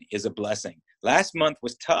run is a blessing. Last month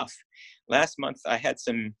was tough. Last month I had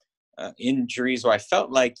some injuries where I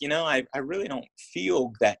felt like, I really don't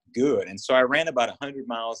feel that good. And so I ran about 100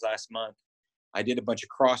 miles last month. I did a bunch of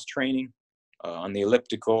cross training on the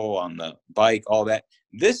elliptical, on the bike, all that.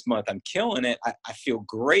 This month I'm killing it. I feel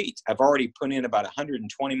great. I've already put in about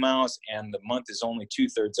 120 miles and the month is only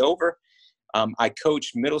 2/3 over. I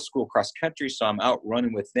coach middle school cross country, so I'm out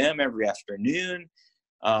running with them every afternoon.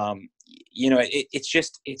 It's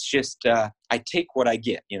just I take what I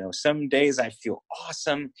get. Some days I feel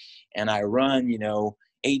awesome and I run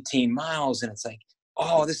 18 miles and it's like,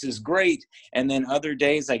 oh, this is great. And then other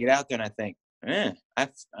days I get out there and I think,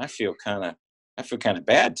 I feel kind of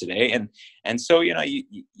bad today. And so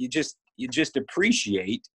you just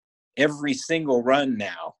appreciate every single run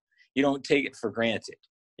now. You don't take it for granted.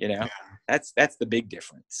 Yeah. That's the big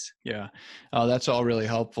difference. Yeah. Oh, that's all really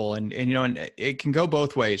helpful. And it can go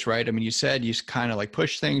both ways, right? I mean, you said you kind of like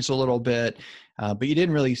push things a little bit, but you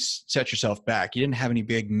didn't really set yourself back. You didn't have any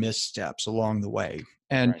big missteps along the way.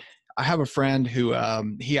 And right. I have a friend who,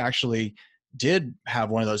 he actually did have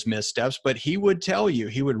one of those missteps, but he would tell you,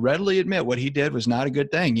 he would readily admit what he did was not a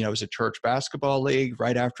good thing. It was a church basketball league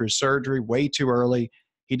right after his surgery, way too early.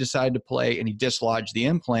 He decided to play and he dislodged the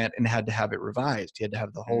implant and had to have it revised. He had to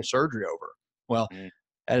have the whole surgery over. Well,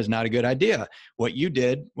 That is not a good idea. What you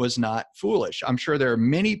did was not foolish. I'm sure there are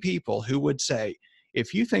many people who would say,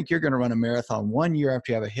 if you think you're going to run a marathon 1 year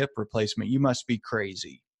after you have a hip replacement, you must be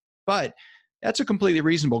crazy. But that's a completely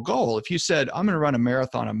reasonable goal. If you said, I'm going to run a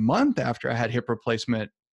marathon a month after I had hip replacement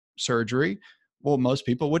surgery, well, most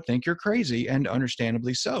people would think you're crazy, and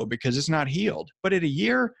understandably so, because it's not healed. But at a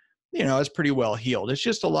year, it's pretty well healed. It's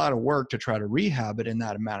just a lot of work to try to rehab it in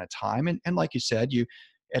that amount of time. And like you said, you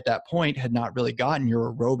at that point had not really gotten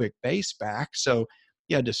your aerobic base back. So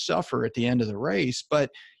you had to suffer at the end of the race, but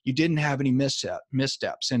you didn't have any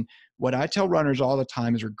missteps. And what I tell runners all the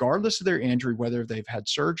time is, regardless of their injury, whether they've had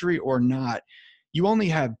surgery or not, you only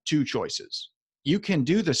have two choices. You can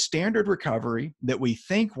do the standard recovery that we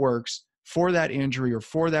think works for that injury or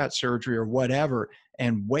for that surgery or whatever,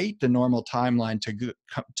 and wait the normal timeline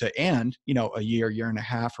to end, a year and a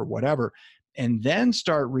half or whatever, and then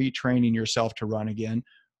start retraining yourself to run again.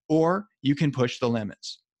 Or you can push the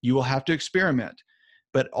limits. You will have to experiment.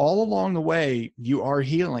 But all along the way, you are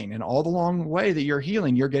healing. And all along the way that you're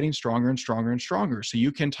healing, you're getting stronger and stronger and stronger. So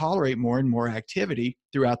you can tolerate more and more activity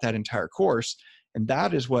throughout that entire course. And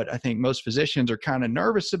that is what I think most physicians are kind of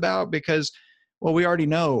nervous about, because, well, we already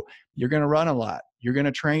know you're going to run a lot. You're going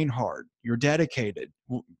to train hard. You're dedicated.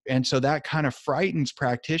 And so that kind of frightens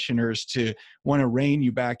practitioners to want to rein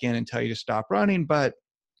you back in and tell you to stop running. But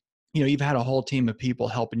you've had a whole team of people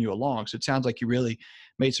helping you along. So it sounds like you really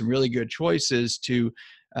made some really good choices to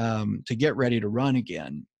get ready to run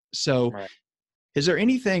again. So Right. is there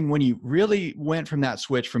anything, when you really went from that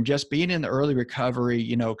switch from just being in the early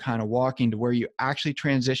recovery, kind of walking, to where you actually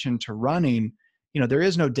transitioned to running, there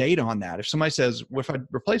is no data on that. If somebody says, well, if I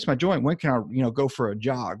replace my joint, when can I, go for a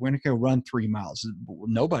jog? When can I run 3 miles?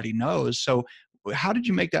 Nobody knows. So how did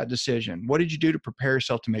you make that decision? What did you do to prepare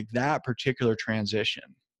yourself to make that particular transition?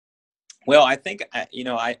 Well, I think,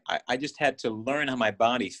 I just had to learn how my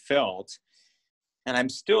body felt. And I'm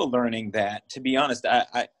still learning that. To be honest,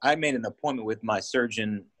 I made an appointment with my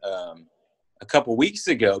surgeon a couple weeks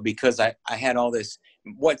ago, because I had all this.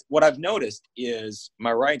 What I've noticed is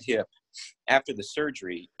my right hip, after the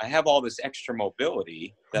surgery, I have all this extra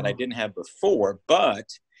mobility that I didn't have before, but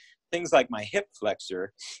things like my hip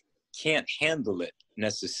flexor can't handle it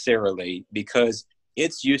necessarily, because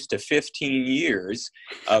it's used to 15 years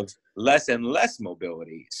of less and less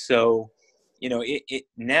mobility. So, it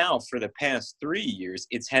now, for the past 3 years,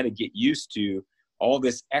 it's had to get used to all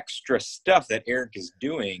this extra stuff that Eric is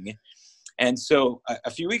doing. And so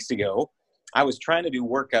a few weeks ago, I was trying to do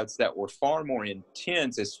workouts that were far more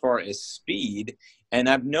intense as far as speed. And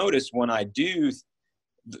I've noticed when I do,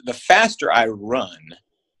 the faster I run,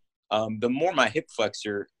 the more my hip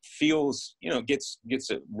flexor feels, gets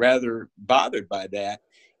rather bothered by that.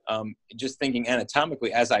 Just thinking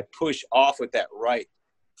anatomically, as I push off with that right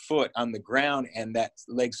foot on the ground and that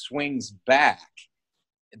leg swings back,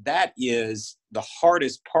 that is the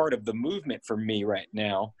hardest part of the movement for me right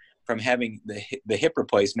now, from having the hip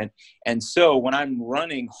replacement. And so when I'm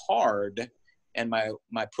running hard and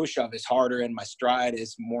my push off is harder and my stride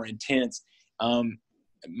is more intense,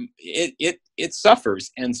 it suffers.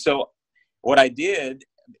 And so what I did,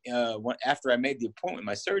 after I made the appointment with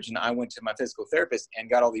my surgeon, I went to my physical therapist and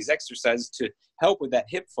got all these exercises to help with that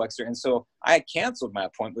hip flexor. And so I canceled my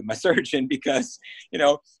appointment with my surgeon because,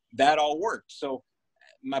 that all worked. So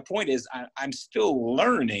my point is, I'm still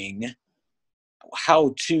learning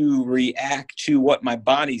how to react to what my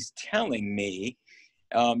body's telling me.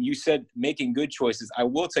 You said making good choices. I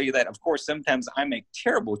will tell you that, of course, sometimes I make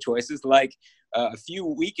terrible choices. Like a few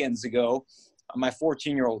weekends ago, my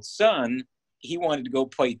 14-year-old son, he wanted to go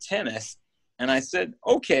play tennis. And I said,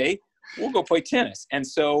 okay, we'll go play tennis. And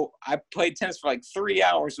so I played tennis for like 3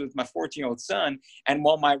 hours with my 14-year-old son. And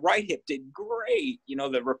while my right hip did great,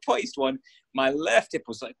 the replaced one, my left hip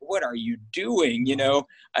was like, what are you doing?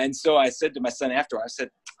 And so I said to my son after, I said,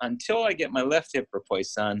 until I get my left hip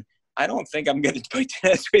replaced, son, I don't think I'm going to play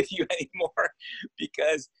tennis with you anymore,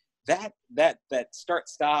 because that start,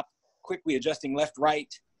 stop, quickly adjusting left,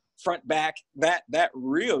 right, front, back, that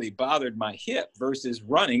really bothered my hip, versus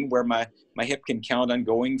running, where my hip can count on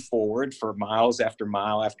going forward for miles after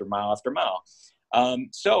mile after mile after mile.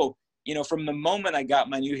 So, from the moment I got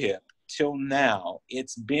my new hip till now,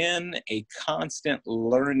 it's been a constant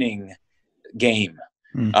learning game.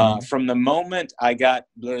 Mm-hmm. From the moment I got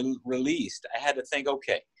released, I had to think,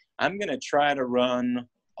 okay, I'm going to try to run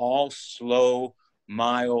all slow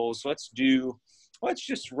miles. Let's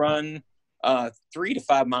just run 3 to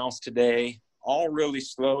 5 miles today, all really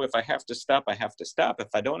slow. If I have to stop, I have to stop. If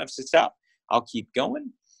I don't have to stop, I'll keep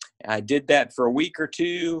going. I did that for a week or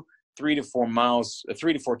two, 3 to 4 miles,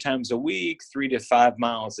 3 to 4 times a week, 3 to 5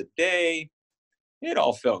 miles a day. it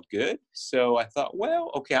all felt good. So I thought,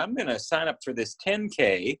 well, okay, I'm going to sign up for this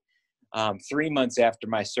 10K 3 months after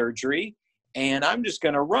my surgery, and I'm just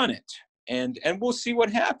going to run it, and we'll see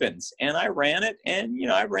what happens. And I ran it, and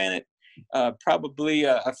I ran it probably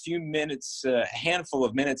a few minutes, a handful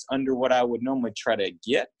of minutes under what I would normally try to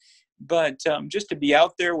get. But just to be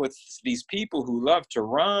out there with these people who love to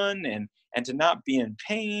run and to not be in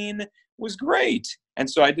pain was great. And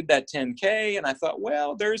so I did that 10K, and I thought,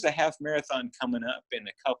 well, there's a half marathon coming up in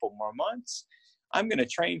a couple more months. I'm going to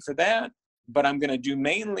train for that, but I'm going to do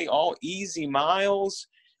mainly all easy miles.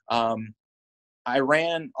 I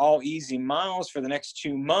ran all easy miles for the next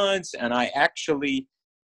 2 months, and I actually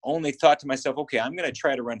only thought to myself, okay, I'm going to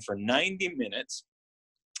try to run for 90 minutes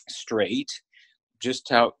straight,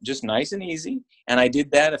 just nice and easy. And I did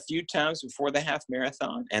that a few times before the half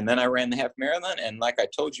marathon, and then I ran the half marathon. And like I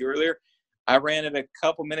told you earlier, I ran it a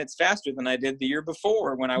couple minutes faster than I did the year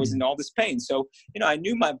before when I was in all this pain. So, I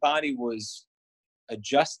knew my body was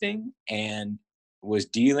adjusting and was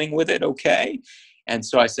dealing with it okay. And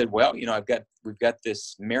so I said, well, we've got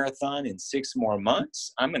this marathon in 6 more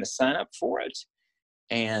months. I'm going to sign up for it.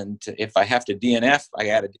 And if I have to DNF,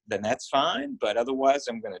 then that's fine. But otherwise,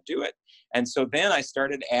 I'm going to do it. And so then I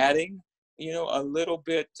started adding, a little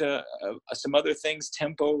bit, some other things,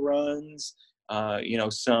 tempo runs,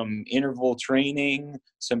 some interval training,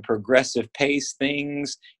 some progressive pace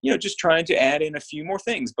things, just trying to add in a few more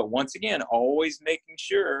things. But once again, always making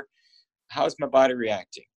sure, how's my body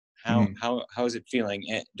reacting? How is it feeling?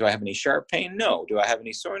 Do I have any sharp pain? No. Do I have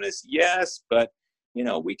any soreness? Yes. But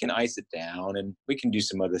we can ice it down and we can do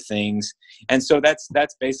some other things. And so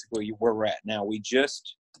that's basically where we're at now. We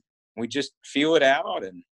just feel it out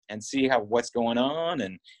and see what's going on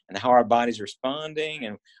and how our body's responding.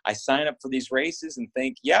 And I sign up for these races and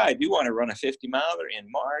think, yeah, I do want to run a 50-miler in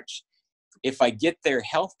March. If I get there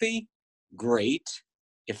healthy, great.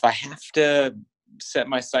 If I have to set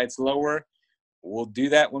my sights lower, we'll do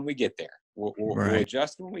that when we get there. We'll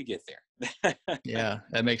adjust when we get there. Yeah,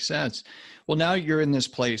 that makes sense. Well, now you're in this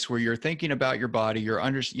place where you're thinking about your body. You're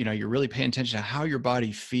really paying attention to how your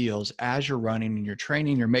body feels as you're running and you're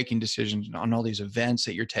training. You're making decisions on all these events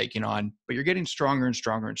that you're taking on, but you're getting stronger and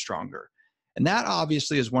stronger and stronger. And that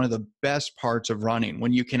obviously is one of the best parts of running,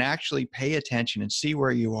 when you can actually pay attention and see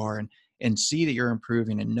where you are and see that you're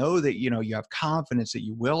improving and know that, you have confidence that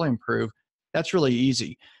you will improve. That's really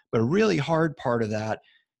easy. But a really hard part of that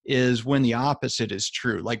is when the opposite is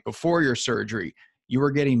true. Like before your surgery, you were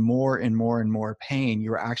getting more and more and more pain. You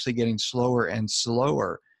were actually getting slower and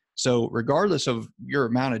slower. So regardless of your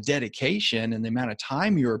amount of dedication and the amount of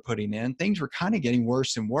time you were putting in, things were kind of getting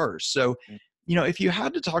worse and worse. So, if you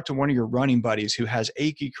had to talk to one of your running buddies who has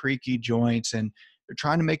achy, creaky joints and they're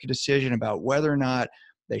trying to make a decision about whether or not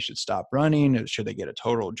they should stop running, or should they get a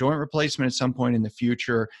total joint replacement at some point in the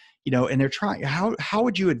future, and they're trying, how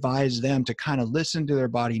would you advise them to kind of listen to their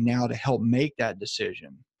body now to help make that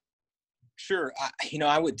decision? Sure.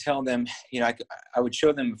 I would tell them, I would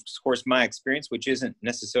show them, of course, my experience, which isn't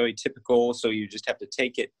necessarily typical. So you just have to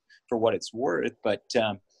take it for what it's worth. But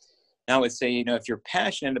I would say, if you're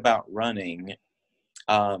passionate about running,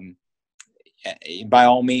 by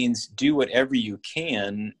all means, do whatever you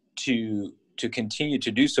can to continue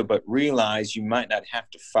to do so, but realize you might not have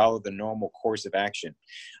to follow the normal course of action.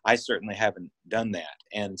 I certainly haven't done that.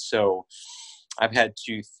 And so I've had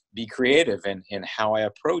to be creative in how I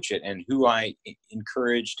approach it and who I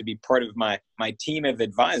encourage to be part of my team of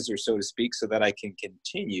advisors, so to speak, so that I can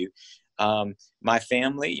continue. My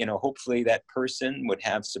family, hopefully that person would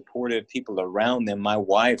have supportive people around them. My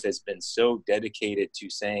wife has been so dedicated to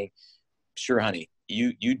saying, sure, honey,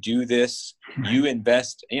 you do this, you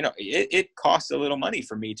invest, it costs a little money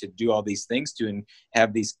for me to do all these things, to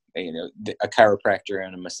have these, a chiropractor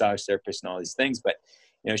and a massage therapist and all these things. But,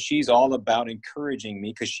 she's all about encouraging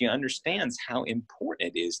me because she understands how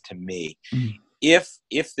important it is to me. Mm.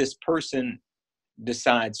 If this person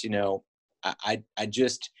decides, I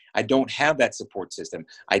don't have that support system,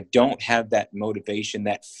 I don't have that motivation,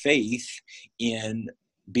 that faith in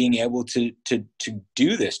being able to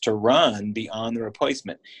do this, to run beyond the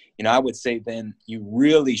replacement, I would say then you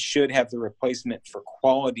really should have the replacement for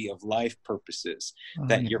quality of life purposes.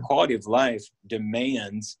 Your quality of life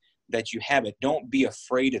demands that you have it. Don't be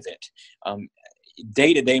afraid of it.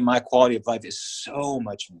 Day to day, my quality of life is so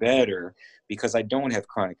much better because I don't have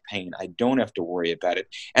chronic pain. I don't have to worry about it.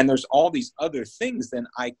 And there's all these other things then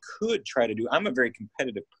I could try to do. I'm a very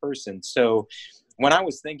competitive person. So when I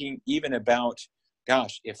was thinking even about,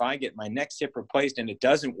 gosh, if I get my next hip replaced and it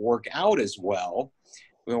doesn't work out as well,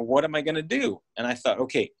 what am I going to do? And I thought,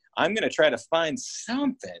 okay, I'm going to try to find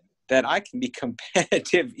something that I can be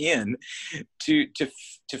competitive in to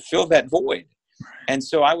fill that void. And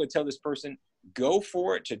so I would tell this person, go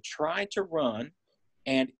for it, to try to run.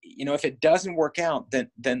 And, if it doesn't work out,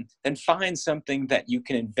 then find something that you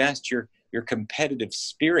can invest your competitive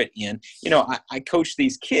spirit in. I coach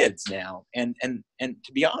these kids now, and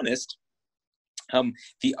to be honest,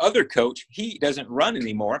 the other coach, he doesn't run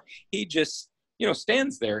anymore. He just,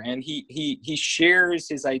 stands there, and he shares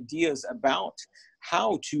his ideas about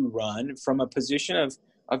how to run from a position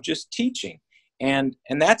of just teaching. And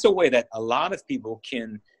that's a way that a lot of people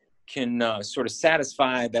can sort of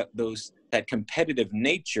satisfy that competitive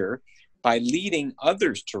nature by leading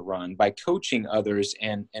others to run, by coaching others,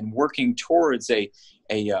 and working towards a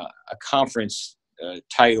conference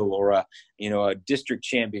title, or a district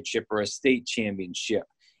championship, or a state championship.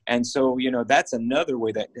 And so, that's another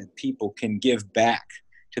way that people can give back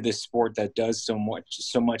to this sport that does so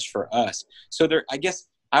much for us. So I guess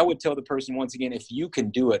I would tell the person, once again, if you can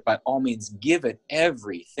do it, by all means, give it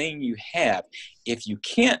everything you have. If you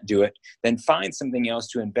can't do it, then find something else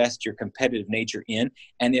to invest your competitive nature in.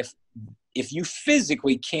 And if you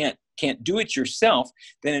physically can't do it yourself,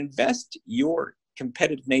 then invest your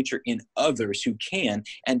competitive nature in others who can,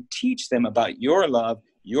 and teach them about your love,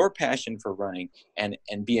 your passion for running, and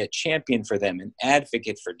be a champion for them, an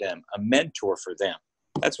advocate for them, a mentor for them.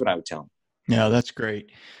 That's what I would tell them. Yeah, that's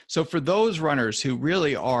great. So for those runners who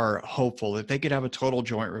really are hopeful that they could have a total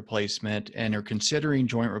joint replacement and are considering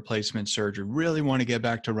joint replacement surgery, really want to get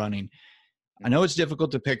back to running, I know it's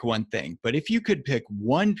difficult to pick one thing, but if you could pick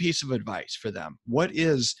one piece of advice for them, what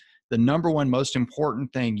is the number one most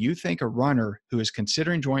important thing you think a runner who is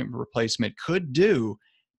considering joint replacement could do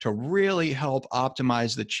to really help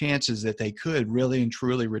optimize the chances that they could really and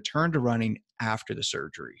truly return to running after the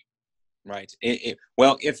surgery? Right.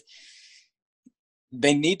 Well, if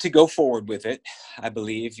they need to go forward with it, I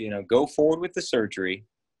believe, go forward with the surgery,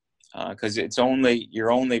 because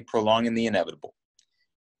you're only prolonging the inevitable.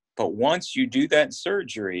 But once you do that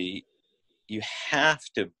surgery, you have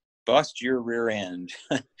to bust your rear end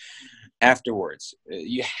afterwards.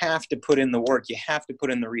 You have to put in the work. You have to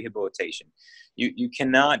put in the rehabilitation. You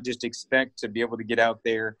cannot just expect to be able to get out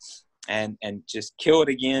there and just kill it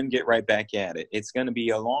again, get right back at it. It's going to be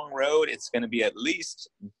a long road. It's going to be at least,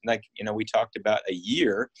 like, we talked about, a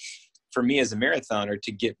year for me as a marathoner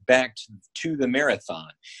to get back to the marathon.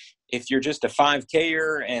 If you're just a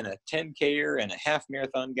 5K-er and a 10K-er and a half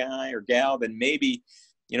marathon guy or gal, then maybe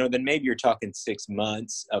you're talking 6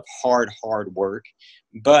 months of hard work.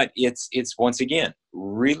 But it's once again,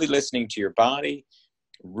 really listening to your body,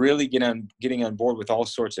 really getting on board with all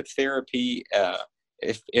sorts of therapy,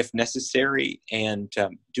 if necessary, and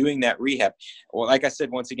doing that rehab. Well, like I said,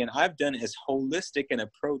 once again, I've done as holistic an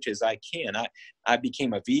approach as I can. I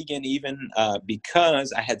became a vegan even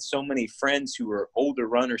because I had so many friends who were older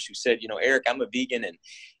runners who said, Eric, I'm a vegan, and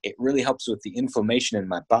it really helps with the inflammation in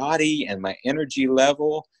my body and my energy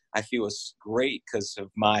level. I feel it's great because of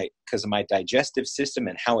my digestive system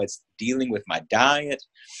and how it's dealing with my diet.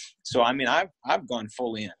 So I mean, I've gone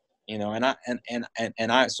full in.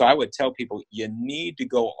 So I would tell people, you need to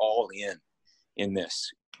go all in this.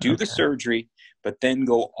 Do the surgery, but then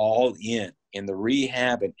go all in the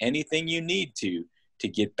rehab and anything you need to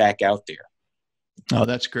get back out there. Oh,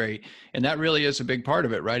 that's great. And that really is a big part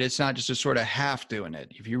of it, right? It's not just a sort of half doing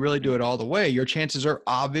it. If you really do it all the way, your chances are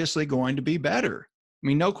obviously going to be better. I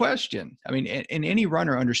mean, no question. I mean, and any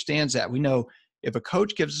runner understands that. We know if a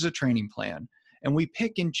coach gives us a training plan and we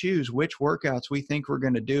pick and choose which workouts we think we're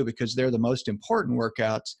going to do because they're the most important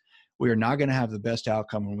workouts, we are not going to have the best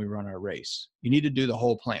outcome when we run our race. You need to do the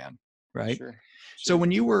whole plan, right? Sure. So when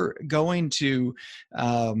you were going to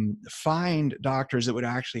find doctors that would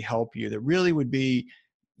actually help you, that really would be,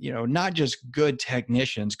 not just good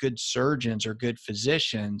technicians, good surgeons, or good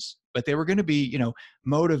physicians, but they were going to be,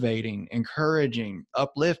 motivating, encouraging,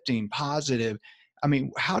 uplifting, positive. I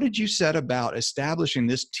mean, how did you set about establishing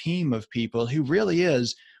this team of people who really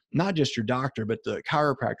is not just your doctor, but the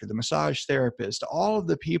chiropractor, the massage therapist, all of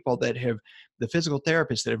the people that have, the physical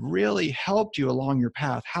therapists that have really helped you along your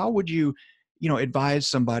path? How would you, advise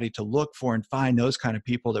somebody to look for and find those kind of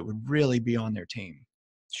people that would really be on their team?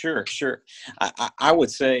 Sure. I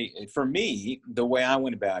would say, for me, the way I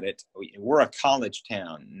went about it, we're a college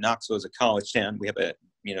town. Knoxville is a college town. We have a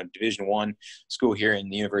Division I school here in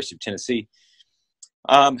the University of Tennessee.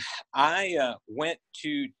 I went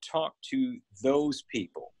to talk to those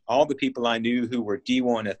people, all the people I knew who were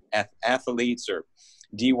D1 athletes or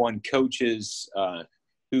D1 coaches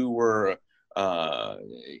who were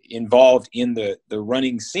involved in the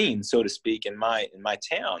running scene, so to speak, in my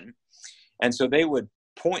town. And so they would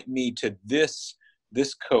point me to this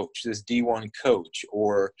this coach, this D1 coach,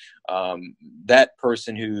 or that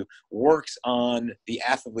person who works on the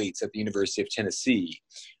athletes at the University of Tennessee,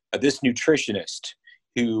 this nutritionist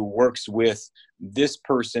who works with this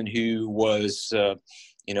person who was, a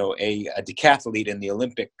decathlete in the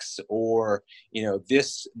Olympics, or,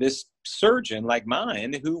 this surgeon like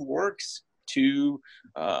mine who works to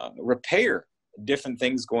repair different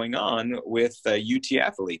things going on with UT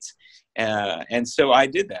athletes. And so I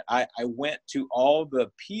did that. I went to all the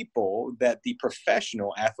people that the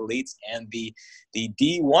professional athletes and the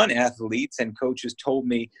D1 athletes and coaches told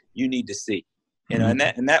me you need to see. And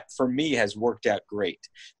that for me has worked out great,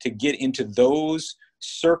 to get into those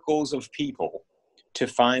circles of people, to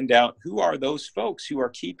find out who are those folks who are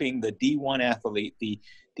keeping the D1 athlete, the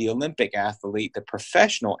Olympic athlete, the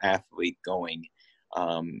professional athlete going,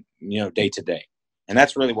 day to day. And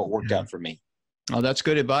that's really what worked out for me. Oh, that's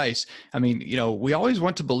good advice. I mean, we always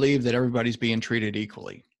want to believe that everybody's being treated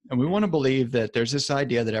equally. And we want to believe that there's this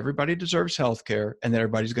idea that everybody deserves healthcare and that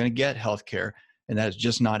everybody's going to get healthcare. And that's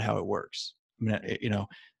just not how it works.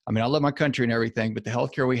 I love my country and everything, but the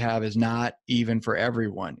healthcare we have is not even for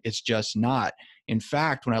everyone. It's just not. In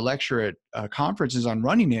fact, when I lecture at conferences on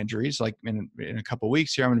running injuries, like in a couple of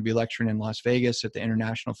weeks here, I'm going to be lecturing in Las Vegas at the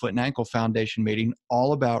International Foot and Ankle Foundation meeting,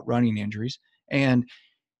 all about running injuries. And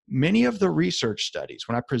many of the research studies,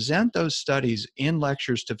 when I present those studies in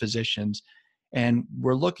lectures to physicians, and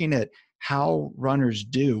we're looking at how runners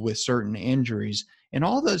do with certain injuries, in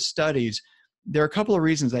all those studies, there are a couple of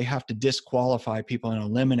reasons they have to disqualify people and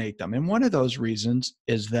eliminate them. And one of those reasons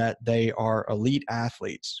is that they are elite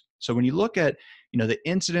athletes. So when you look at, the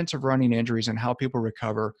incidence of running injuries and how people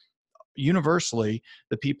recover, universally,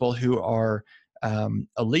 the people who are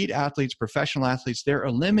elite athletes, professional athletes, they're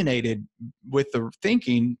eliminated with the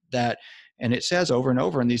thinking that, and it says over and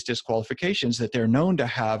over in these disqualifications, that they're known to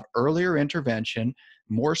have earlier intervention,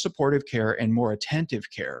 more supportive care, and more attentive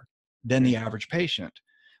care than the average patient.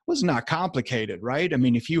 Well, it's not complicated, right? I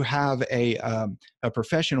mean, if you have a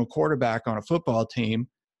professional quarterback on a football team,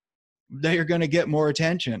 they are going to get more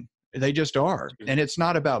attention. They just are. And it's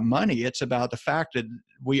not about money. It's about the fact that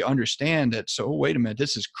we understand that, so wait a minute,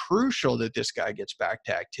 this is crucial that this guy gets back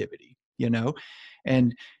to activity,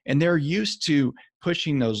 and they're used to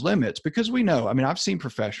pushing those limits, because we know, I've seen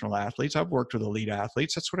professional athletes, I've worked with elite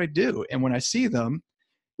athletes, that's what I do. And when I see them,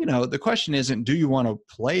 the question isn't, do you want to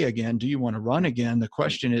play again? Do you want to run again? The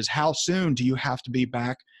question is, how soon do you have to be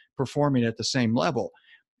back performing at the same level?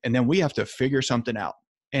 And then we have to figure something out.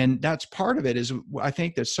 And that's part of it. Is I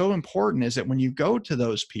think that's so important, is that when you go to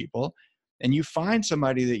those people and you find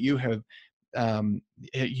somebody that you have,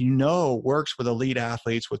 works with elite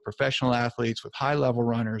athletes, with professional athletes, with high level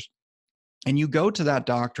runners, and you go to that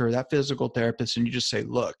doctor, that physical therapist, and you just say,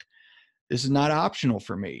 look, this is not optional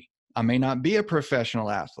for me. I may not be a professional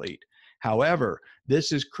athlete. However,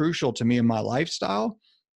 this is crucial to me in my lifestyle.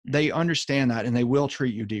 They understand that, and they will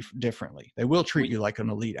treat you differently. They will treat you like an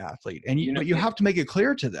elite athlete, but you have to make it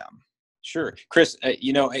clear to them. Sure. Chris,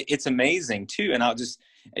 it's amazing too. And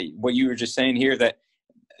what you were just saying here, that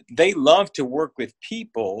they love to work with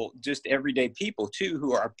people, just everyday people too,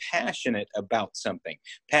 who are passionate about something,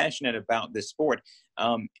 passionate about this sport.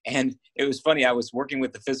 And it was funny, I was working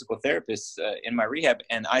with the physical therapist in my rehab,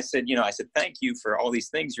 and I said, thank you for all these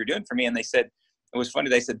things you're doing for me. And they said, it was funny,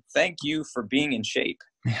 they said, thank you for being in shape.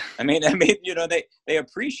 They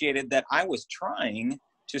appreciated that I was trying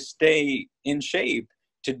to stay in shape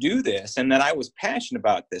to do this, and that I was passionate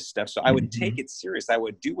about this stuff. So I would take it serious. I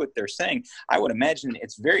would do what they're saying. I would imagine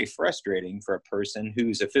it's very frustrating for a person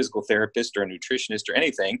who's a physical therapist or a nutritionist or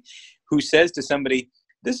anything, who says to somebody,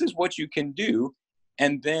 this is what you can do,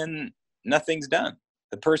 and then nothing's done.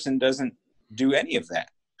 The person doesn't do any of that.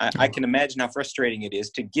 I can imagine how frustrating it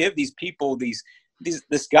is to give these people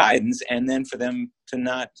this guidance, and then for them to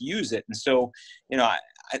not use it. And so,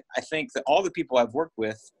 I think that all the people I've worked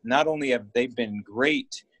with, not only have they been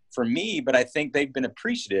great for me, but I think they've been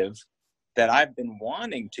appreciative that I've been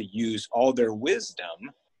wanting to use all their wisdom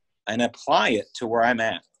and apply it to where I'm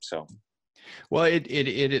at. So, well,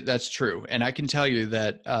 that's true. And I can tell you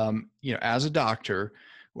that, as a doctor,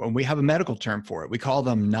 when we have a medical term for it, we call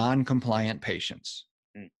them non-compliant patients,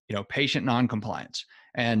 patient non-compliance.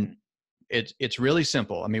 And it's really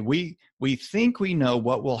simple. I mean, we think we know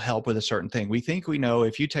what will help with a certain thing. We think we know,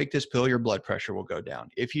 if you take this pill, your blood pressure will go down.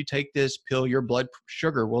 If you take this pill, your blood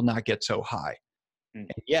sugar will not get so high. And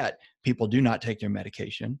yet people do not take their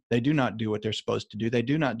medication. They do not do what they're supposed to do. They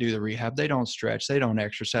do not do the rehab. They don't stretch. They don't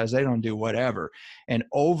exercise. They don't do whatever. And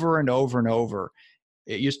over and over and over,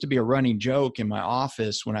 it used to be a running joke in my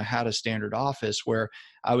office when I had a standard office, where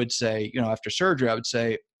I would say, after surgery, I would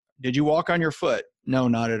say, Did you walk on your foot? No,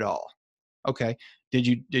 not at all. Okay. Did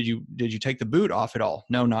you take the boot off at all?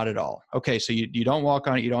 No, not at all. Okay. So you don't walk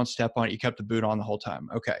on it. You don't step on it. You kept the boot on the whole time.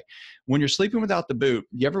 Okay. When you're sleeping without the boot,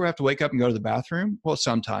 you ever have to wake up and go to the bathroom? Well,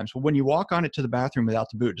 sometimes. Well, when you walk on it to the bathroom without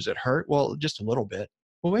the boot, does it hurt? Well, just a little bit.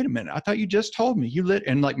 Well, wait a minute. I thought you just told me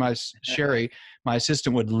and like Sherry, my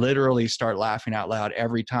assistant would literally start laughing out loud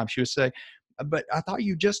every time she would say, but I thought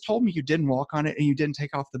you just told me you didn't walk on it and you didn't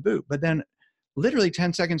take off the boot. But then literally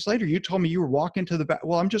 10 seconds later, you told me you were walking to the bath.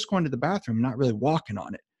 Well, I'm just going to the bathroom, not really walking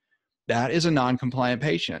on it. That is a non-compliant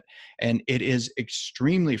patient. And it is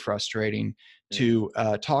extremely frustrating to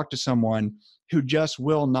talk to someone who just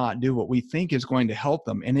will not do what we think is going to help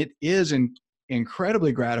them. And it is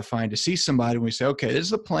incredibly gratifying to see somebody when we say, okay, this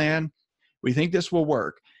is the plan. We think this will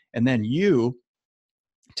work. And then you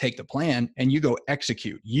take the plan and you go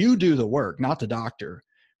execute. You do the work, not the doctor,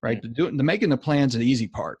 right? The making the plan's the easy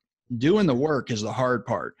part. Doing the work is the hard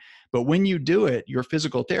part. But when you do it, your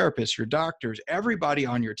physical therapist, your doctors, everybody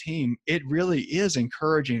on your team, it really is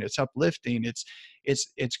encouraging. It's uplifting.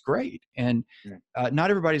 It's great. And not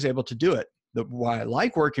everybody's able to do it. Why I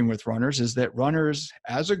like working with runners is that runners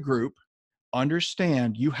as a group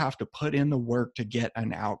understand you have to put in the work to get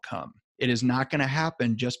an outcome. It is not going to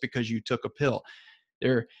happen just because you took a pill.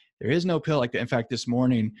 There is no pill like that. In fact, this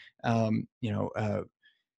morning, our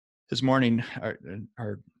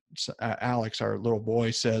Alex, our little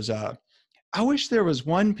boy, says, I wish there was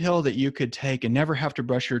one pill that you could take and never have to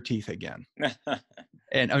brush your teeth again.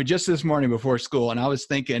 And just this morning before school, and I was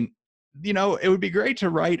thinking, it would be great to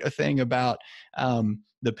write a thing about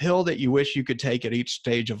the pill that you wish you could take at each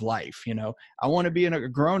stage of life. I want to be a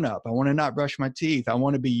grown-up. I want to not brush my teeth. I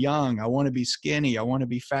want to be young. I want to be skinny. I want to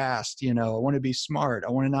be fast. I want to be smart.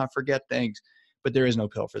 I want to not forget things. But there is no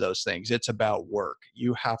pill for those things. It's about work.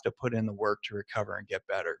 You have to put in the work to recover and get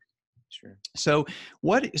better. Sure. So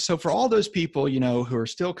for all those people, who are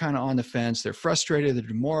still kind of on the fence, they're frustrated, they're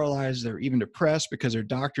demoralized, they're even depressed because their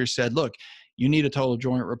doctor said, look, you need a total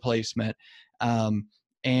joint replacement.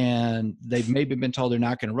 And they've maybe been told they're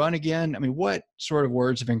not going to run again. I mean, what sort of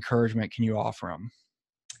words of encouragement can you offer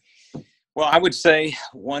them? Well, I would say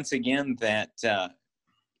once again that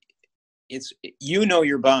it's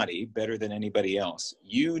your body better than anybody else.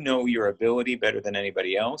 You know your ability better than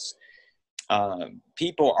anybody else.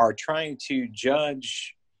 People are trying to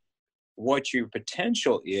judge what your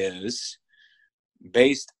potential is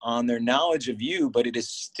based on their knowledge of you, but it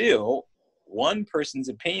is still one person's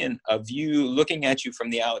opinion of you looking at you from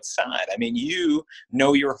the outside. I mean, you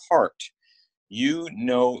know your heart, you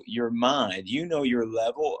know your mind, you know your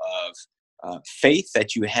level of faith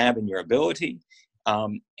that you have in your ability.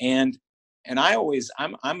 And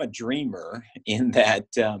I'm a dreamer in that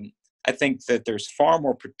I think that there's far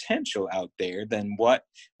more potential out there than what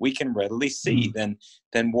we can readily see, than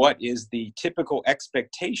what is the typical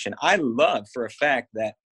expectation. I love for a fact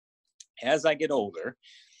that as I get older,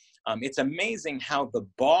 it's amazing how the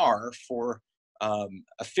bar for a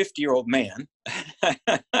 50-year-old man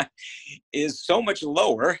is so much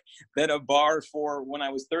lower than a bar for when I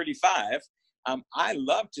was 35. I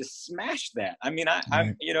love to smash that. I mean, I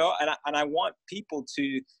want people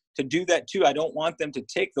to do that too. I don't want them to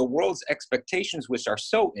take the world's expectations, which are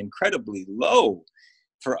so incredibly low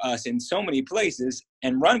for us in so many places,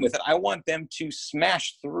 and run with it. I want them to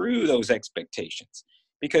smash through those expectations,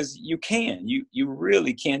 because you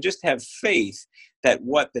really can. Just have faith that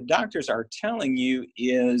what the doctors are telling you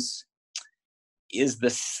is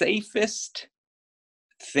the safest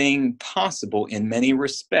thing possible in many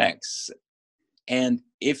respects. And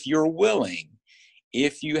if you're willing,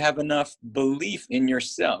 if you have enough belief in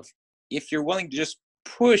yourself, if you're willing to just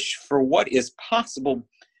push for what is possible,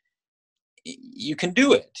 you can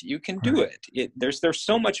do it. You can do it. There's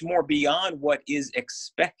so much more beyond what is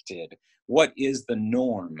expected, what is the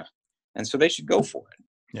norm. And so they should go for it.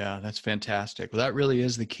 Yeah, that's fantastic. Well, that really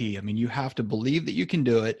is the key. I mean, you have to believe that you can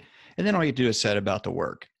do it, and then all you do is set about the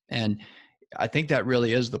work. And I think that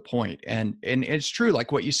really is the point. And it's true.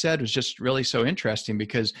 Like what you said was just really so interesting,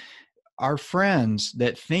 because our friends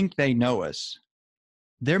that think they know us,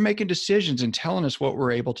 they're making decisions and telling us what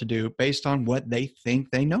we're able to do based on what they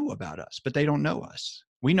think they know about us, but they don't know us.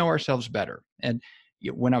 We know ourselves better. And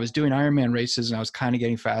when I was doing Ironman races and I was kind of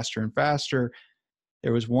getting faster and faster,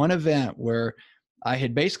 there was one event where I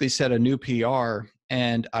had basically set a new PR,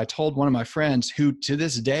 and I told one of my friends, who to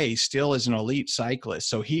this day still is an elite cyclist,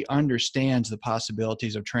 so he understands the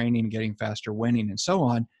possibilities of training, getting faster, winning, and so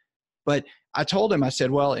on. But I told him, I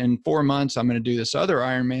said, well, in 4 months, I'm going to do this other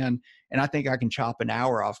Ironman, and I think I can chop an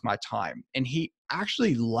hour off my time. And he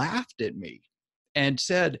actually laughed at me and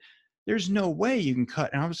said, there's no way you can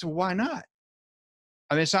cut. And I was like, why not?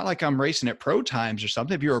 I mean, it's not like I'm racing at pro times or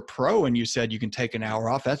something. If you're a pro and you said you can take an hour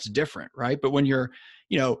off, that's different, right? But when you're,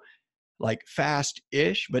 you know, like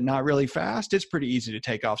fast-ish, but not really fast, it's pretty easy to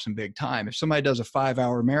take off some big time. If somebody does a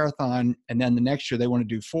 5-hour marathon and then the next year they want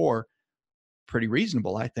to do 4, pretty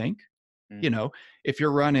reasonable, I think. Mm. You know, if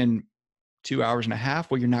you're running 2 hours and a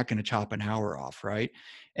half, well, you're not going to chop an hour off, right?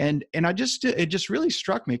 And it just really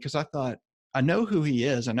struck me because I thought, I know who he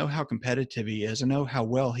is. I know how competitive he is. I know how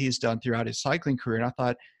well he's done throughout his cycling career. And I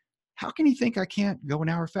thought, how can he think I can't go an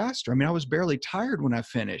hour faster? I mean, I was barely tired when I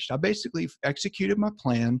finished. I basically executed my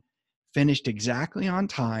plan, finished exactly on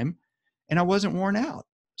time, and I wasn't worn out.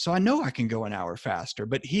 So I know I can go an hour faster,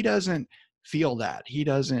 but he doesn't feel that. He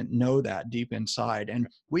doesn't know that deep inside. And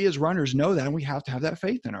we as runners know that, and we have to have that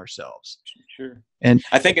faith in ourselves. Sure. And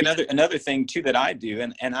I think another thing too that I do,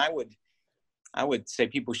 and I would say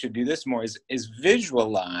people should do this more, is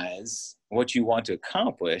visualize what you want to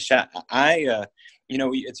accomplish. You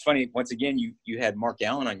know, it's funny. Once again, you had Mark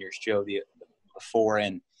Allen on your show before,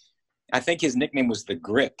 and I think his nickname was the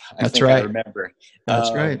Grip. That's right. I remember.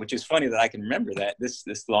 That's right. Which is funny that I can remember that this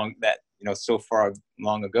long, that, you know, so far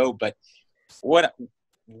long ago. But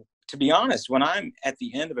to be honest, when I'm at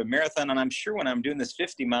the end of a marathon, and I'm sure when I'm doing this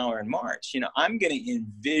 50-miler in March, you know, I'm going to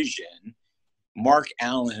envision Mark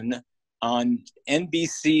Allen on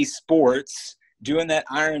NBC Sports doing that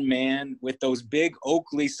Ironman with those big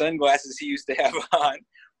Oakley sunglasses he used to have on,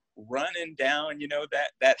 running down, you know,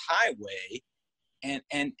 that highway,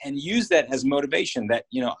 and use that as motivation that,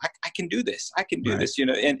 you know, I can do this. I can do this, you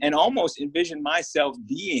know, and almost envision myself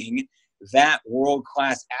being that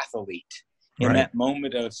world-class athlete in that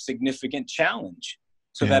moment of significant challenge,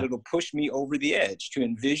 so that it'll push me over the edge to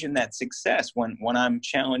envision that success when I'm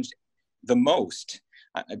challenged the most.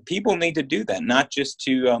 People need to do that, not just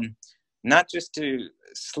to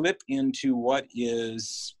slip into what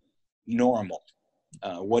is normal,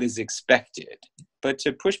 what is expected, but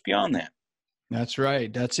to push beyond that. That's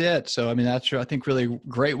right. That's it. So, I mean, that's, I think, really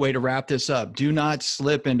great way to wrap this up. Do not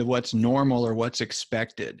slip into what's normal or what's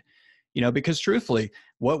expected, you know, because truthfully,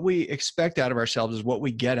 what we expect out of ourselves is what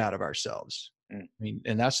we get out of ourselves. I mean,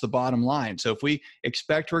 and that's the bottom line. So if we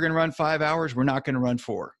expect we're going to run 5 hours, we're not going to run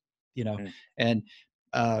 4, you know, and,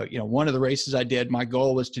 you know, one of the races I did, my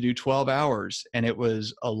goal was to do 12 hours, and it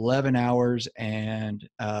was 11 hours and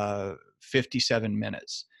 57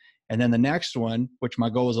 minutes. And then the next one, which my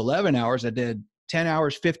goal was 11 hours, I did 10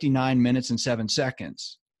 hours, 59 minutes and 7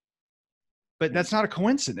 seconds. But that's not a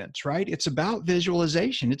coincidence, right? It's about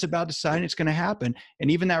visualization. It's about deciding it's going to happen. And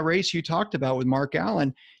even that race you talked about with Mark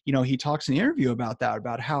Allen, you know, he talks in the interview about that,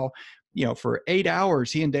 about how, you know, for 8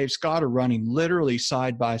 hours, he and Dave Scott are running literally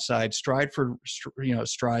side by side, stride for, you know,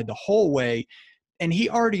 stride the whole way. And he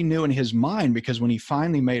already knew in his mind, because when he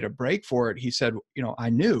finally made a break for it, he said, you know, I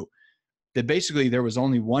knew that basically there was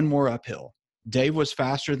only one more uphill. Dave was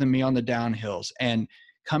faster than me on the downhills. And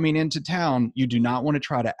coming into town, you do not want to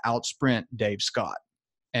try to outsprint Dave Scott.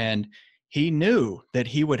 And he knew that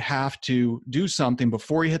he would have to do something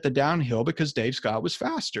before he hit the downhill because Dave Scott was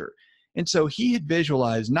faster. And so he had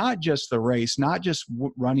visualized not just the race, not just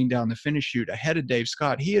running down the finish chute ahead of Dave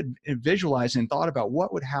Scott. He had visualized and thought about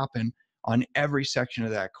what would happen on every section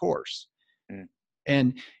of that course.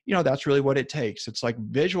 And, you know, that's really what it takes. It's like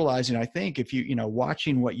visualizing. I think if you know,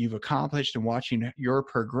 watching what you've accomplished and watching your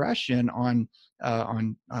progression on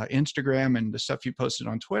Instagram and the stuff you posted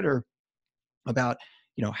on Twitter about,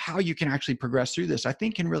 you know, how you can actually progress through this, I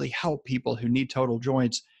think can really help people who need total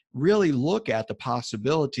joints really look at the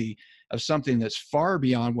possibility of something that's far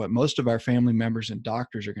beyond what most of our family members and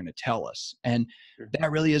doctors are going to tell us. And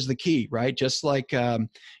that really is the key, right? Just like, you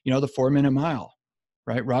know, the 4-minute mile.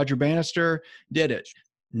 Right? Roger Bannister did it.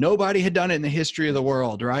 Nobody had done it in the history of the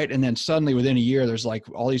world, right? And then suddenly within a year, there's like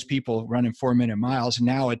all these people running 4-minute miles. And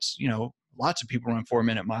now it's, you know, lots of people run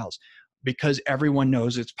 4-minute miles because everyone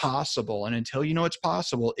knows it's possible. And until you know it's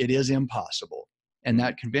possible, it is impossible. And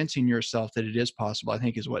that convincing yourself that it is possible, I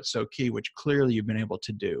think, is what's so key, which clearly you've been able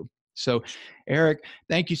to do. So, Eric,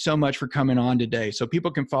 thank you so much for coming on today. So people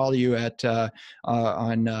can follow you at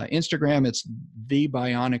on Instagram. It's the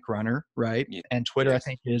Bionic Runner, right? And Twitter, I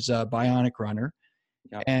think, is Bionic Runner.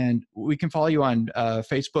 And we can follow you on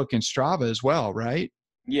Facebook and Strava as well, right?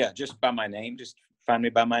 Yeah, just by my name. Just find me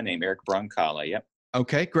by my name, Eric Broncala. Yep.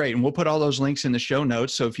 Okay, great. And we'll put all those links in the show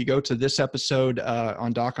notes. So if you go to this episode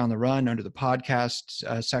on Doc on the Run, under the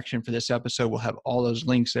podcast section for this episode, we'll have all those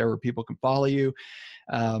links there where people can follow you.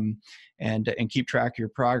 And keep track of your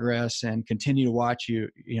progress and continue to watch you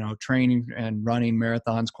know, training and running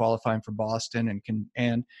marathons, qualifying for Boston,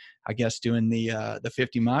 and I guess doing the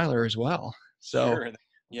 50-miler as well. So sure.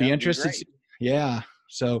 be interested. Yeah.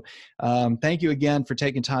 So thank you again for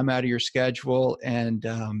taking time out of your schedule and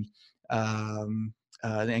coming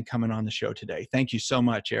on the show today. Thank you so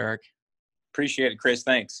much, Eric. Appreciate it, Chris.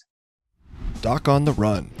 Thanks. Doc on the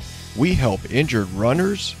Run. We help injured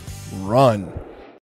runners run.